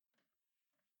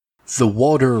 The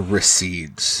water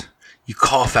recedes. You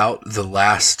cough out the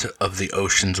last of the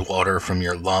ocean's water from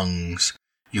your lungs.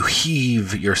 You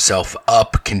heave yourself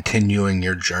up, continuing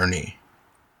your journey.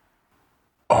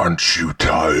 Aren't you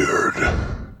tired?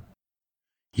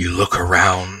 You look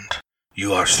around.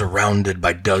 You are surrounded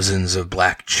by dozens of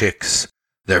black chicks,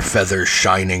 their feathers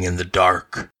shining in the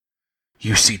dark.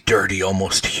 You see dirty,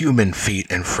 almost human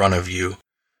feet in front of you,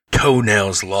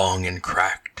 toenails long and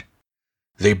cracked.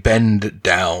 They bend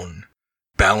down,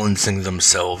 balancing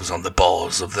themselves on the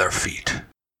balls of their feet.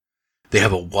 They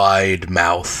have a wide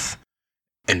mouth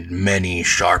and many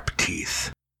sharp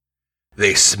teeth.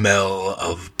 They smell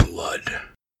of blood.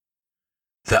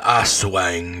 The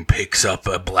Aswang picks up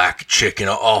a black chick and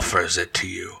offers it to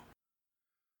you.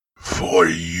 For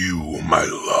you, my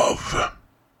love.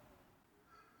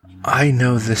 I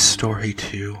know this story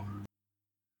too.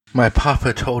 My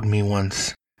papa told me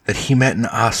once that he met an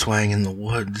Aswang in the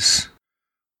woods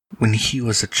when he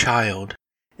was a child,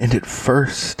 and at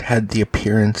first had the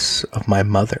appearance of my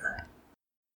mother.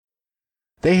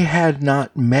 They had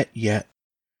not met yet,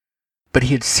 but he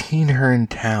had seen her in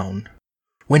town.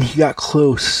 When he got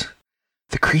close,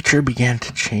 the creature began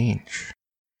to change.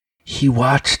 He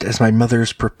watched as my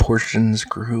mother's proportions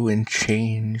grew and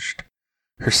changed.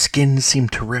 Her skin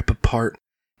seemed to rip apart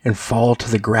and fall to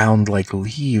the ground like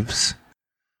leaves.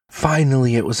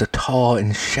 Finally, it was a tall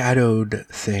and shadowed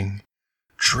thing,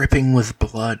 dripping with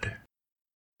blood.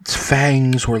 Its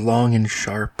fangs were long and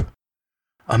sharp,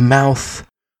 a mouth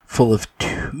full of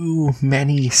too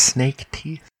many snake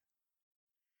teeth.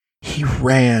 He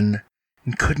ran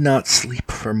and could not sleep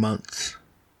for months.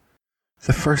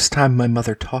 The first time my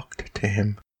mother talked to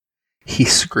him, he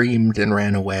screamed and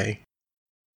ran away.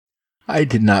 I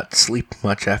did not sleep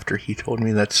much after he told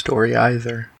me that story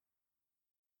either.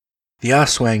 The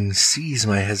Aswang sees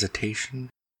my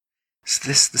hesitation. Is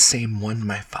this the same one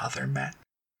my father met?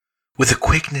 With a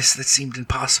quickness that seemed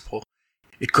impossible,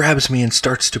 it grabs me and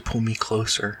starts to pull me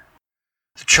closer.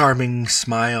 the charming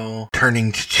smile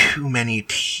turning to too many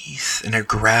teeth and a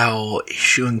growl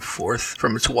issuing forth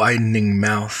from its widening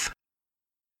mouth.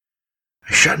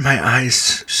 I shut my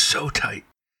eyes so tight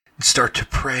and start to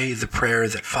pray the prayer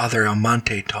that Father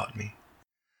Almonte taught me.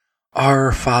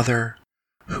 Our Father,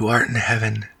 who art in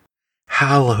heaven,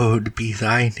 hallowed be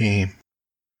thy name.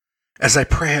 As I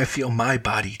pray, I feel my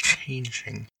body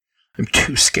changing. I'm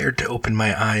too scared to open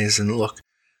my eyes and look.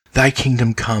 Thy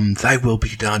kingdom come, thy will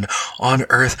be done, on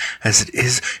earth as it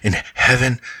is in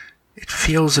heaven. It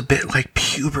feels a bit like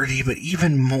puberty, but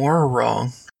even more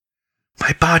wrong.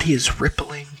 My body is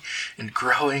rippling and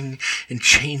growing and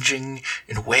changing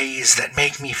in ways that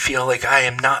make me feel like I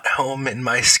am not home in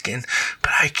my skin,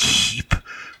 but I keep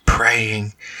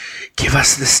praying. Give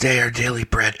us this day our daily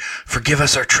bread. Forgive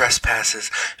us our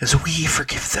trespasses, as we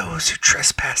forgive those who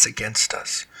trespass against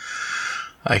us.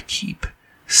 I keep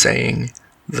saying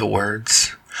the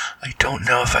words. I don't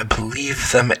know if I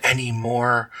believe them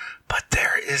anymore, but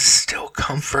there is still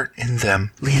comfort in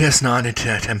them. Lead us not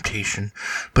into temptation,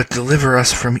 but deliver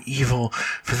us from evil.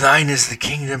 For thine is the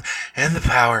kingdom and the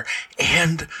power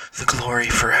and the glory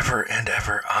forever and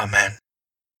ever. Amen.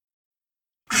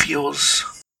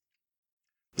 Feels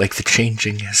like the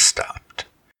changing has stopped,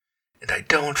 and I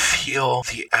don't feel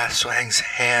the Aswang's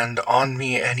hand on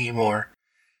me anymore.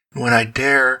 And when I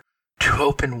dare to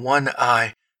open one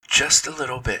eye just a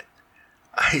little bit,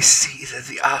 I see that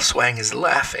the Aswang is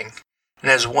laughing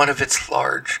and has one of its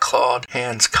large clawed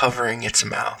hands covering its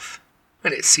mouth.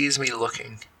 When it sees me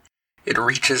looking, it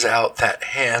reaches out that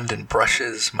hand and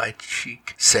brushes my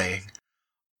cheek, saying,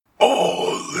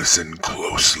 "Oh, listen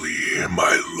closely,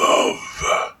 my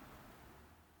love."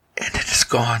 And it is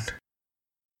gone.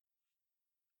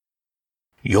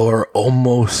 You're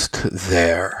almost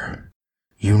there.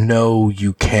 You know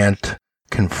you can't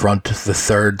confront the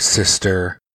third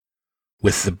sister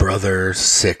with the brother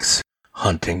 6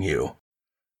 hunting you.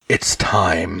 It's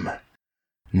time.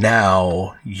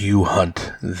 Now you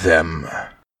hunt them.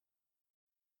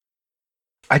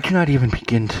 I do not even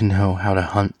begin to know how to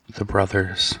hunt the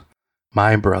brothers,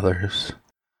 my brothers.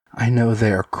 I know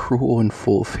they are cruel and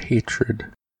full of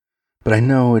hatred, but I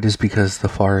know it is because the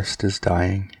forest is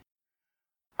dying.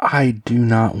 I do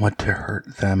not want to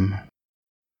hurt them,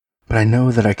 but I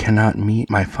know that I cannot meet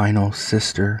my final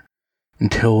sister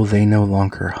until they no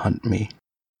longer hunt me.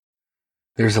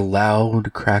 There's a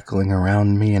loud crackling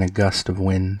around me and a gust of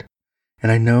wind,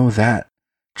 and I know that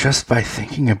just by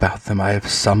thinking about them I have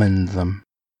summoned them,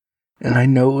 and I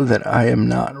know that I am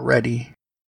not ready.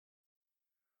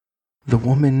 The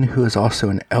woman who is also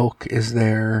an elk is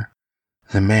there,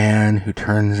 the man who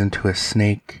turns into a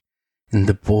snake, and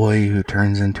the boy who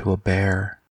turns into a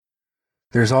bear.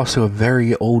 There's also a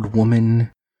very old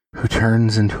woman who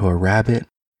turns into a rabbit,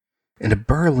 and a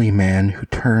burly man who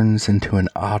turns into an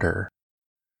otter,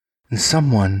 and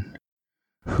someone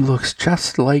who looks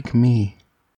just like me,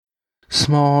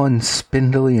 small and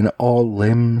spindly in all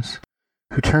limbs,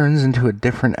 who turns into a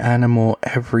different animal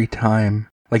every time,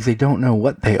 like they don't know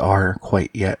what they are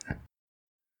quite yet.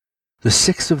 The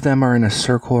 6 of them are in a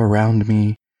circle around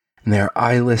me, and they are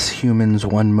eyeless humans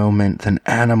one moment, then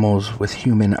animals with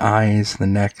human eyes the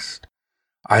next.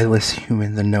 Eyeless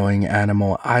human, then knowing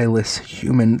animal. Eyeless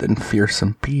human, then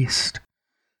fearsome beast.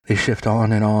 They shift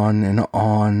on and on and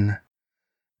on.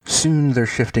 Soon their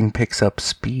shifting picks up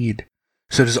speed,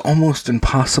 so it is almost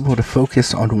impossible to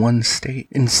focus on one state.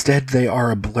 Instead, they are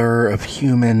a blur of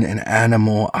human and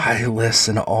animal, eyeless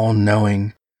and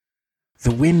all-knowing.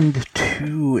 The wind,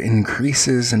 too,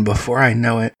 increases, and before I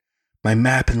know it, my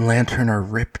map and lantern are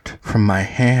ripped from my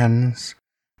hands.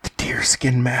 The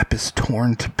deerskin map is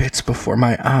torn to bits before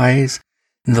my eyes,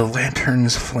 and the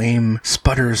lantern's flame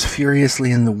sputters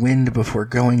furiously in the wind before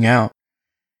going out.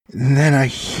 And then I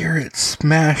hear it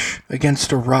smash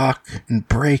against a rock and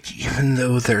break even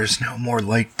though there's no more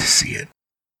light to see it.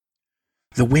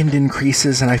 The wind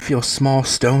increases and I feel small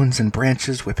stones and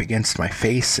branches whip against my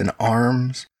face and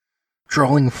arms,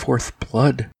 drawing forth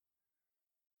blood.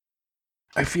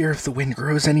 I fear if the wind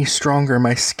grows any stronger,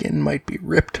 my skin might be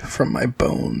ripped from my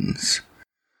bones.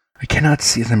 I cannot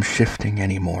see them shifting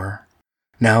anymore,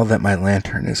 now that my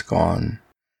lantern is gone,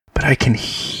 but I can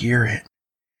hear it.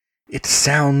 It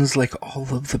sounds like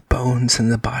all of the bones in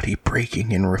the body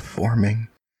breaking and reforming,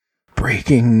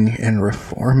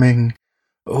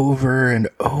 over and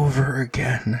over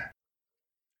again.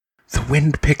 The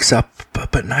wind picks up,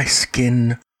 but my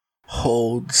skin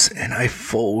holds, and I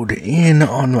fold in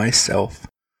on myself,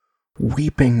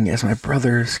 weeping as my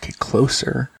brothers get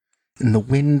closer, and the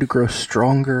wind grows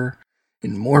stronger,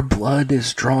 and more blood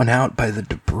is drawn out by the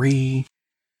debris.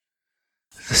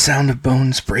 The sound of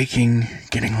bones breaking,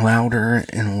 getting louder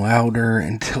and louder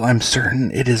until I'm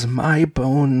certain it is my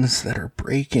bones that are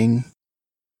breaking.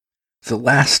 The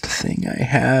last thing I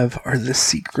have are the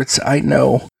secrets I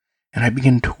know, and I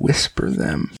begin to whisper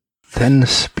them, then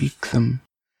speak them,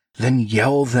 then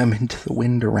yell them into the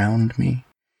wind around me.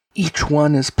 Each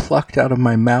one is plucked out of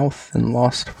my mouth and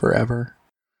lost forever.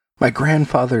 My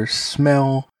grandfather's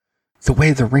smell, the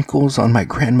way the wrinkles on my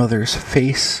grandmother's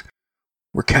face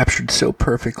were captured so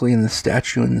perfectly in the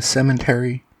statue in the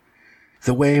cemetery,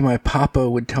 the way my papa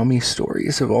would tell me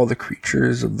stories of all the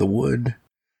creatures of the wood,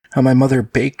 how my mother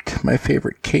baked my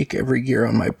favorite cake every year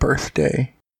on my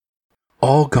birthday.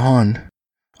 All gone,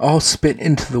 all spit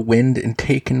into the wind and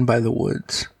taken by the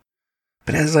woods.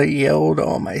 But as I yelled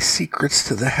all my secrets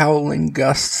to the howling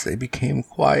gusts, they became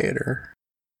quieter.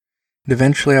 And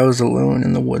eventually I was alone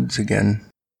in the woods again.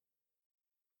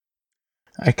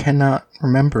 I cannot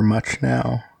remember much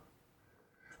now,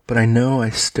 but I know I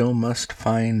still must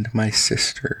find my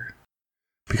sister,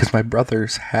 because my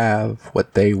brothers have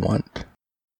what they want.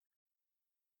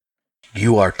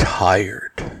 You are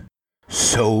tired,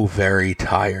 so very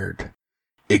tired,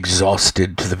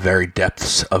 exhausted to the very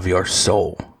depths of your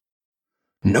soul.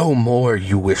 No more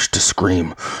you wish to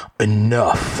scream,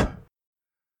 enough.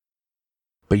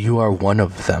 But you are one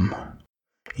of them.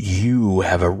 You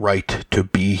have a right to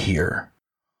be here.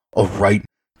 A right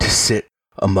to sit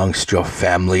amongst your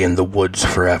family in the woods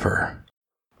forever.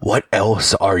 What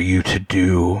else are you to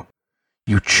do?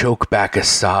 You choke back a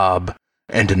sob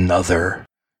and another.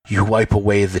 You wipe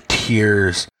away the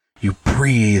tears. You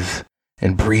breathe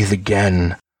and breathe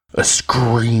again, a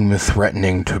scream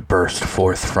threatening to burst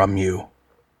forth from you.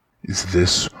 Is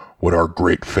this what our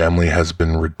great family has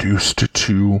been reduced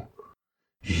to?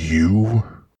 You?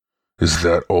 Is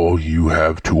that all you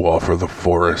have to offer the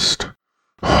forest?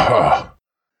 Ha!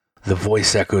 The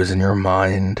voice echoes in your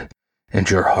mind, and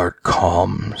your heart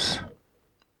calms.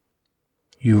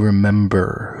 You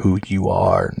remember who you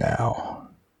are now.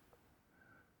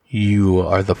 You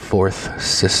are the fourth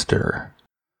sister.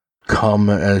 Come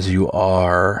as you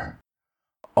are.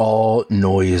 All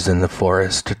noise in the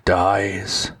forest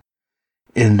dies.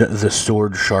 In the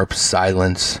sword-sharp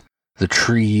silence, the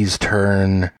trees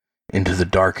turn into the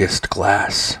darkest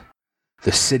glass.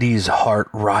 The city's heart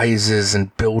rises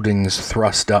and buildings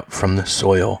thrust up from the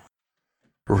soil,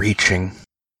 reaching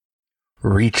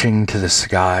to the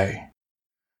sky.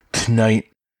 Tonight,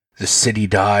 the city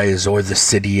dies or the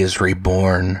city is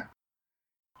reborn.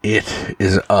 It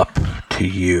is up to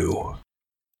you.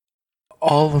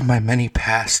 All of my many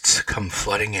pasts come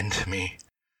flooding into me.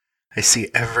 I see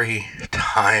every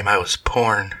time I was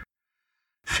born,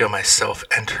 feel myself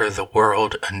enter the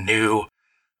world anew,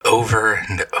 over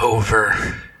and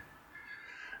over.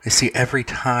 I see every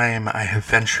time I have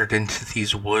ventured into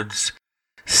these woods,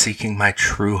 seeking my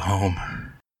true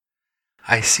home.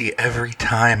 I see every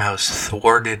time I was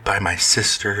thwarted by my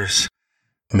sisters,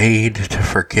 made to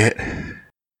forget.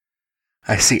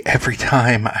 I see every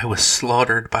time I was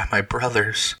slaughtered by my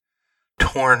brothers,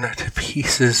 torn to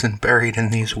pieces and buried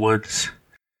in these woods.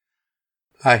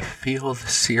 I feel the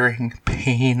searing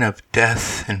pain of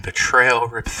death and betrayal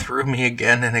rip through me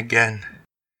again and again.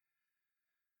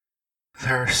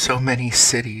 There are so many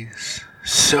cities,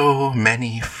 so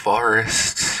many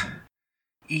forests,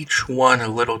 each one a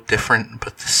little different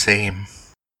but the same.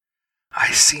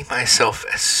 I see myself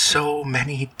as so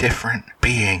many different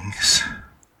beings.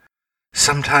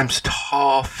 Sometimes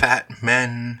tall, fat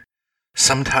men,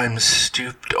 sometimes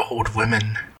stooped old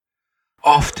women.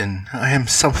 Often, I am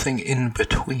something in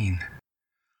between.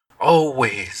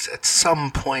 Always, at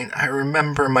some point, I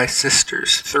remember my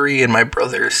sisters 3 and my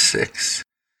brothers 6,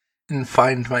 and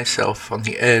find myself on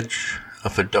the edge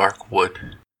of a dark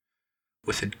wood,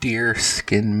 with a deer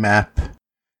skin map,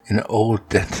 an old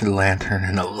dented lantern,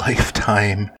 and a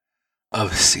lifetime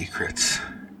of secrets.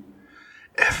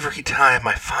 Every time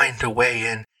I find a way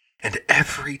in, and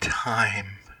every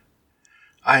time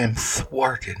I am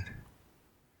thwarted.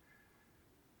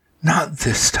 Not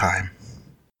this time.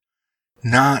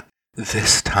 Not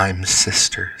this time,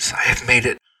 sisters. I have made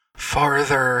it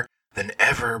farther than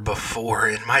ever before,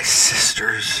 and my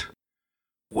sisters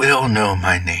will know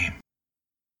my name.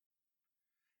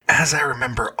 As I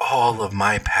remember all of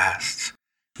my pasts,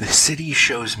 the city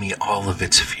shows me all of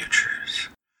its futures.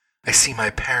 I see my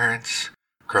parents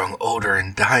growing older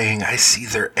and dying. I see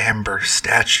their amber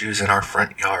statues in our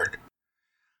front yard.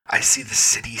 I see the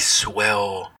city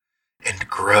swell and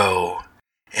grow,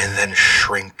 and then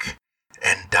shrink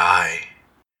and die.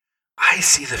 I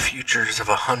see the futures of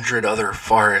 100 other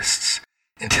forests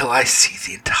until I see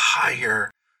the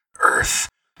entire earth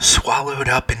swallowed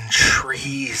up in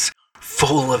trees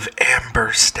full of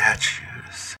amber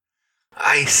statues.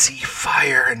 I see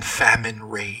fire and famine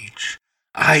rage.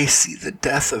 I see the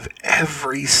death of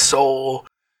every soul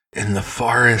in the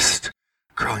forest,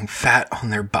 growing fat on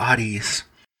their bodies.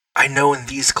 I know in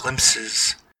these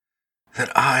glimpses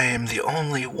that I am the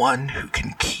only one who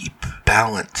can keep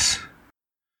balance.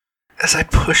 As I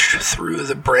push through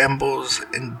the brambles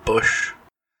and bush,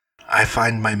 I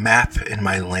find my map and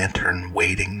my lantern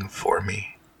waiting for me.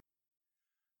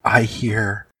 I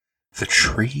hear the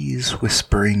trees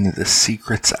whispering the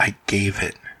secrets I gave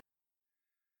it,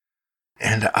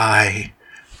 and I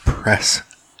press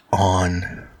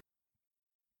on.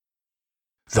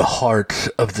 The heart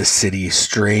of the city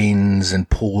strains and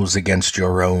pulls against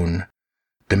your own,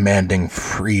 demanding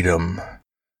freedom,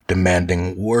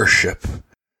 demanding worship,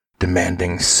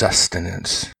 demanding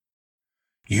sustenance.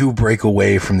 You break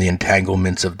away from the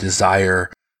entanglements of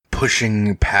desire,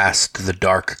 pushing past the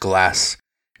dark glass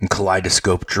and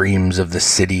kaleidoscope dreams of the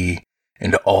city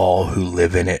and all who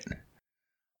live in it.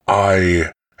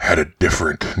 I had a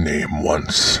different name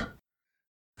once.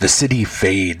 The city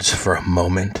fades for a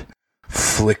moment,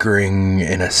 flickering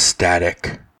in a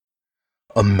static.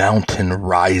 A mountain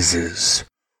rises,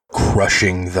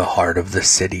 crushing the heart of the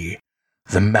city.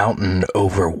 The mountain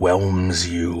overwhelms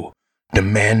you,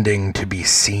 demanding to be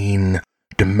seen,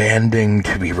 demanding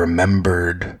to be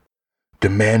remembered,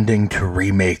 demanding to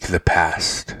remake the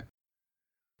past.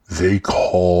 They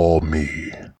call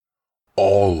me,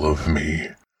 all of me,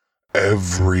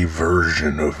 every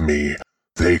version of me,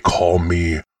 they call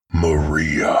me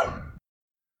Maria.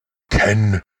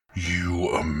 Can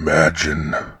you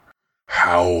imagine?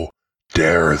 How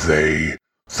dare they,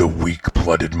 the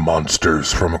weak-blooded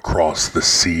monsters from across the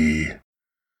sea?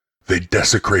 They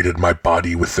desecrated my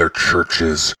body with their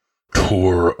churches,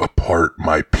 tore apart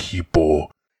my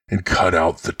people, and cut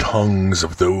out the tongues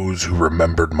of those who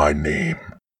remembered my name.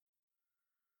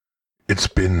 It's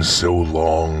been so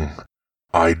long,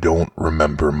 I don't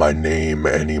remember my name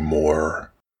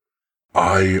anymore.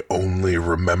 I only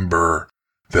remember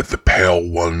that the Pale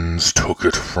Ones took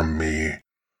it from me,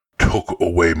 took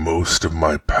away most of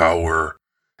my power,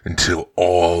 until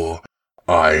all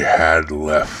I had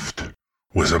left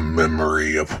was a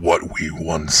memory of what we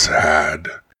once had.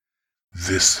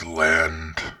 This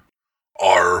land,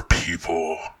 our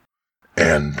people,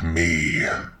 and me.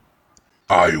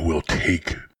 I will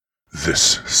take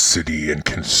this city and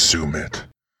consume it.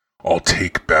 I'll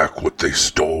take back what they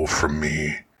stole from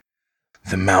me.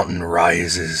 The mountain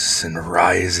rises and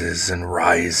rises and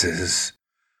rises.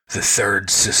 The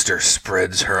third sister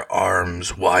spreads her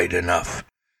arms wide enough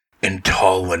and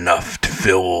tall enough to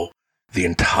fill the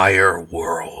entire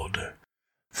world.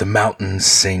 The mountain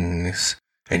sings,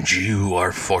 and you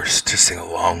are forced to sing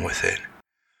along with it.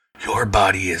 Your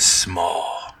body is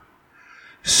small,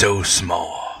 so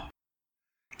small.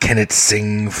 Can it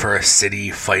sing for a city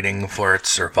fighting for its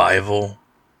survival?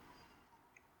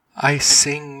 I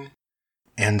sing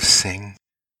and sing,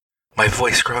 my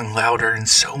voice growing louder and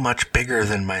so much bigger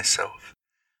than myself.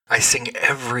 I sing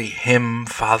every hymn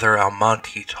Father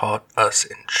Almonte taught us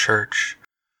in church.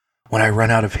 When I run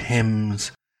out of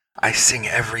hymns, I sing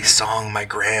every song my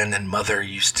gran and mother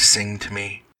used to sing to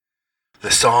me.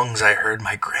 The songs I heard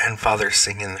my grandfather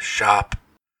sing in the shop.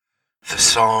 The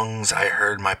songs I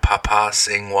heard my papa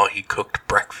sing while he cooked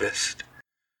breakfast.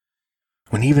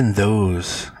 When even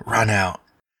those run out,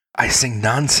 I sing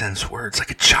nonsense words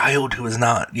like a child who has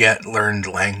not yet learned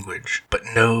language,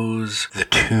 but knows the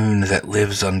tune that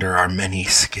lives under our many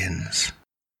skins.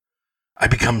 I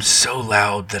become so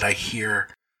loud that I hear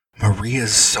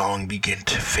Maria's song begin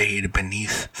to fade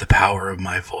beneath the power of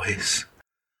my voice.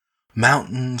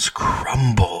 Mountains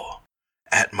crumble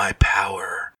at my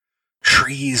power.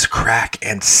 Trees crack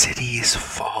and cities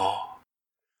fall.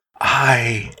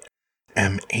 I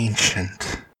am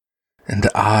ancient, and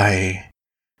I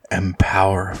am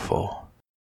powerful.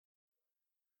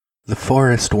 The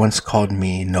forest once called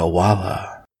me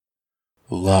Nawala,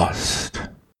 lost.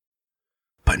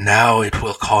 But now it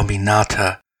will call me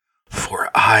Nata, for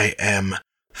I am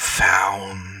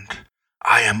found.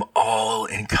 I am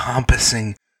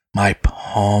all-encompassing. My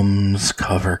palms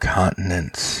cover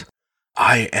continents.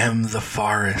 I am the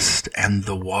forest and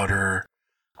the water.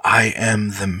 I am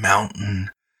the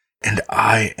mountain, and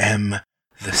I am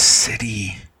the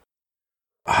city.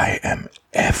 I am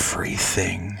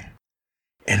everything,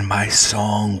 and my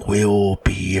song will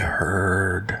be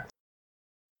heard.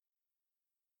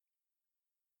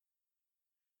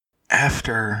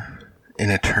 After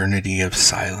an eternity of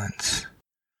silence,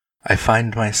 I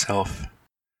find myself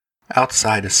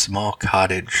outside a small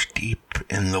cottage deep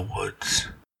in the woods,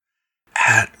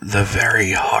 at the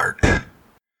very heart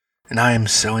and I am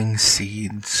sowing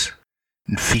seeds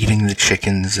and feeding the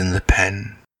chickens in the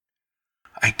pen.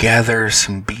 I gather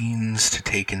some beans to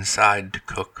take inside to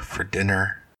cook for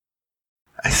dinner.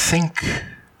 I think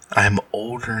I am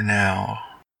older now,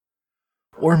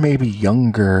 or maybe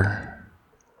younger.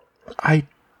 I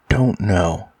don't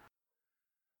know.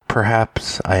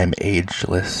 Perhaps I am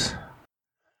ageless.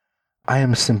 I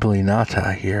am simply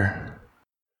Nata here.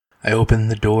 I open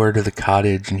the door to the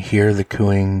cottage and hear the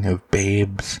cooing of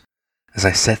babes as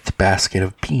I set the basket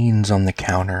of beans on the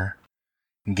counter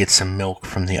and get some milk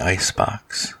from the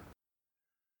icebox.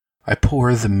 I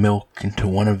pour the milk into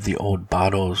one of the old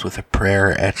bottles with a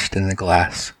prayer etched in the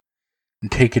glass and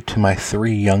take it to my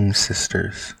 3 young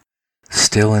sisters,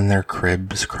 still in their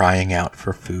cribs crying out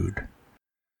for food.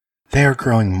 They are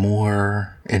growing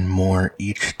more and more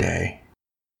each day,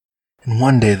 and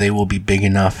one day they will be big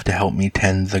enough to help me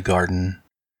tend the garden,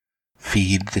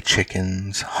 feed the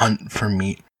chickens, hunt for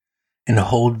meat, and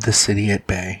hold the city at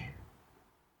bay.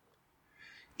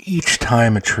 Each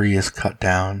time a tree is cut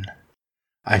down,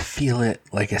 I feel it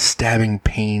like a stabbing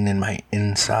pain in my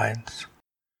insides.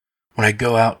 When I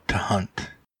go out to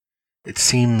hunt, it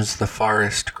seems the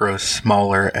forest grows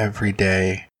smaller every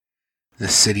day, the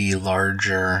city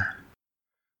larger,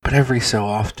 but every so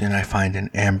often I find an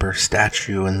amber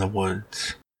statue in the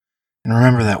woods, and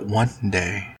remember that one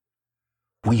day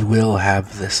we will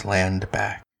have this land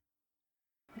back.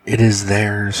 It is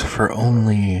theirs for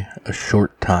only a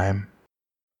short time.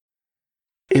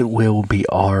 It will be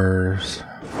ours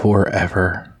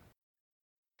forever.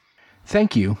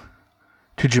 Thank you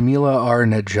to Jamila R.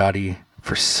 Nejati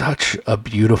for such a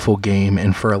beautiful game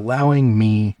and for allowing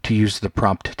me to use the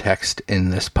prompt text in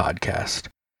this podcast.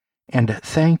 And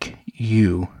thank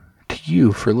you to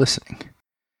you for listening.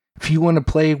 If you want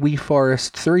to play We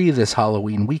Forest 3 this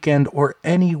Halloween weekend or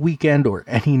any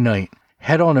night,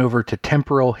 head on over to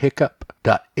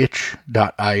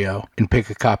temporalhiccup.itch.io and pick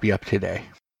a copy up today.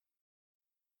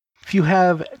 If you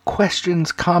have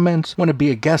questions, comments, want to be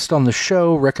a guest on the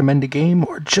show, recommend a game,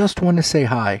 or just want to say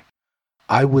hi,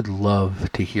 I would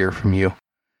love to hear from you.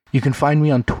 You can find me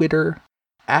on Twitter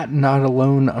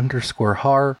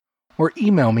 @notalone_har or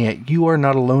email me at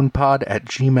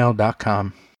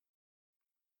youarenotalonepod@gmail.com.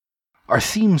 Our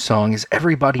theme song is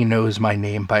Everybody Knows My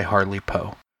Name by Harley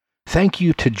Poe. Thank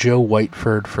you to Joe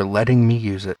Whiteford for letting me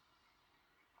use it.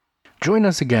 Join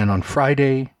us again on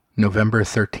Friday, November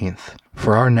 13th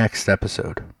for our next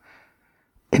episode.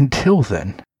 Until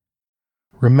then,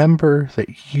 remember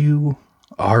that you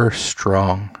are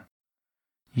strong,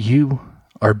 you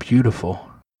are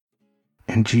beautiful,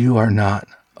 and you are not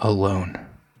alone.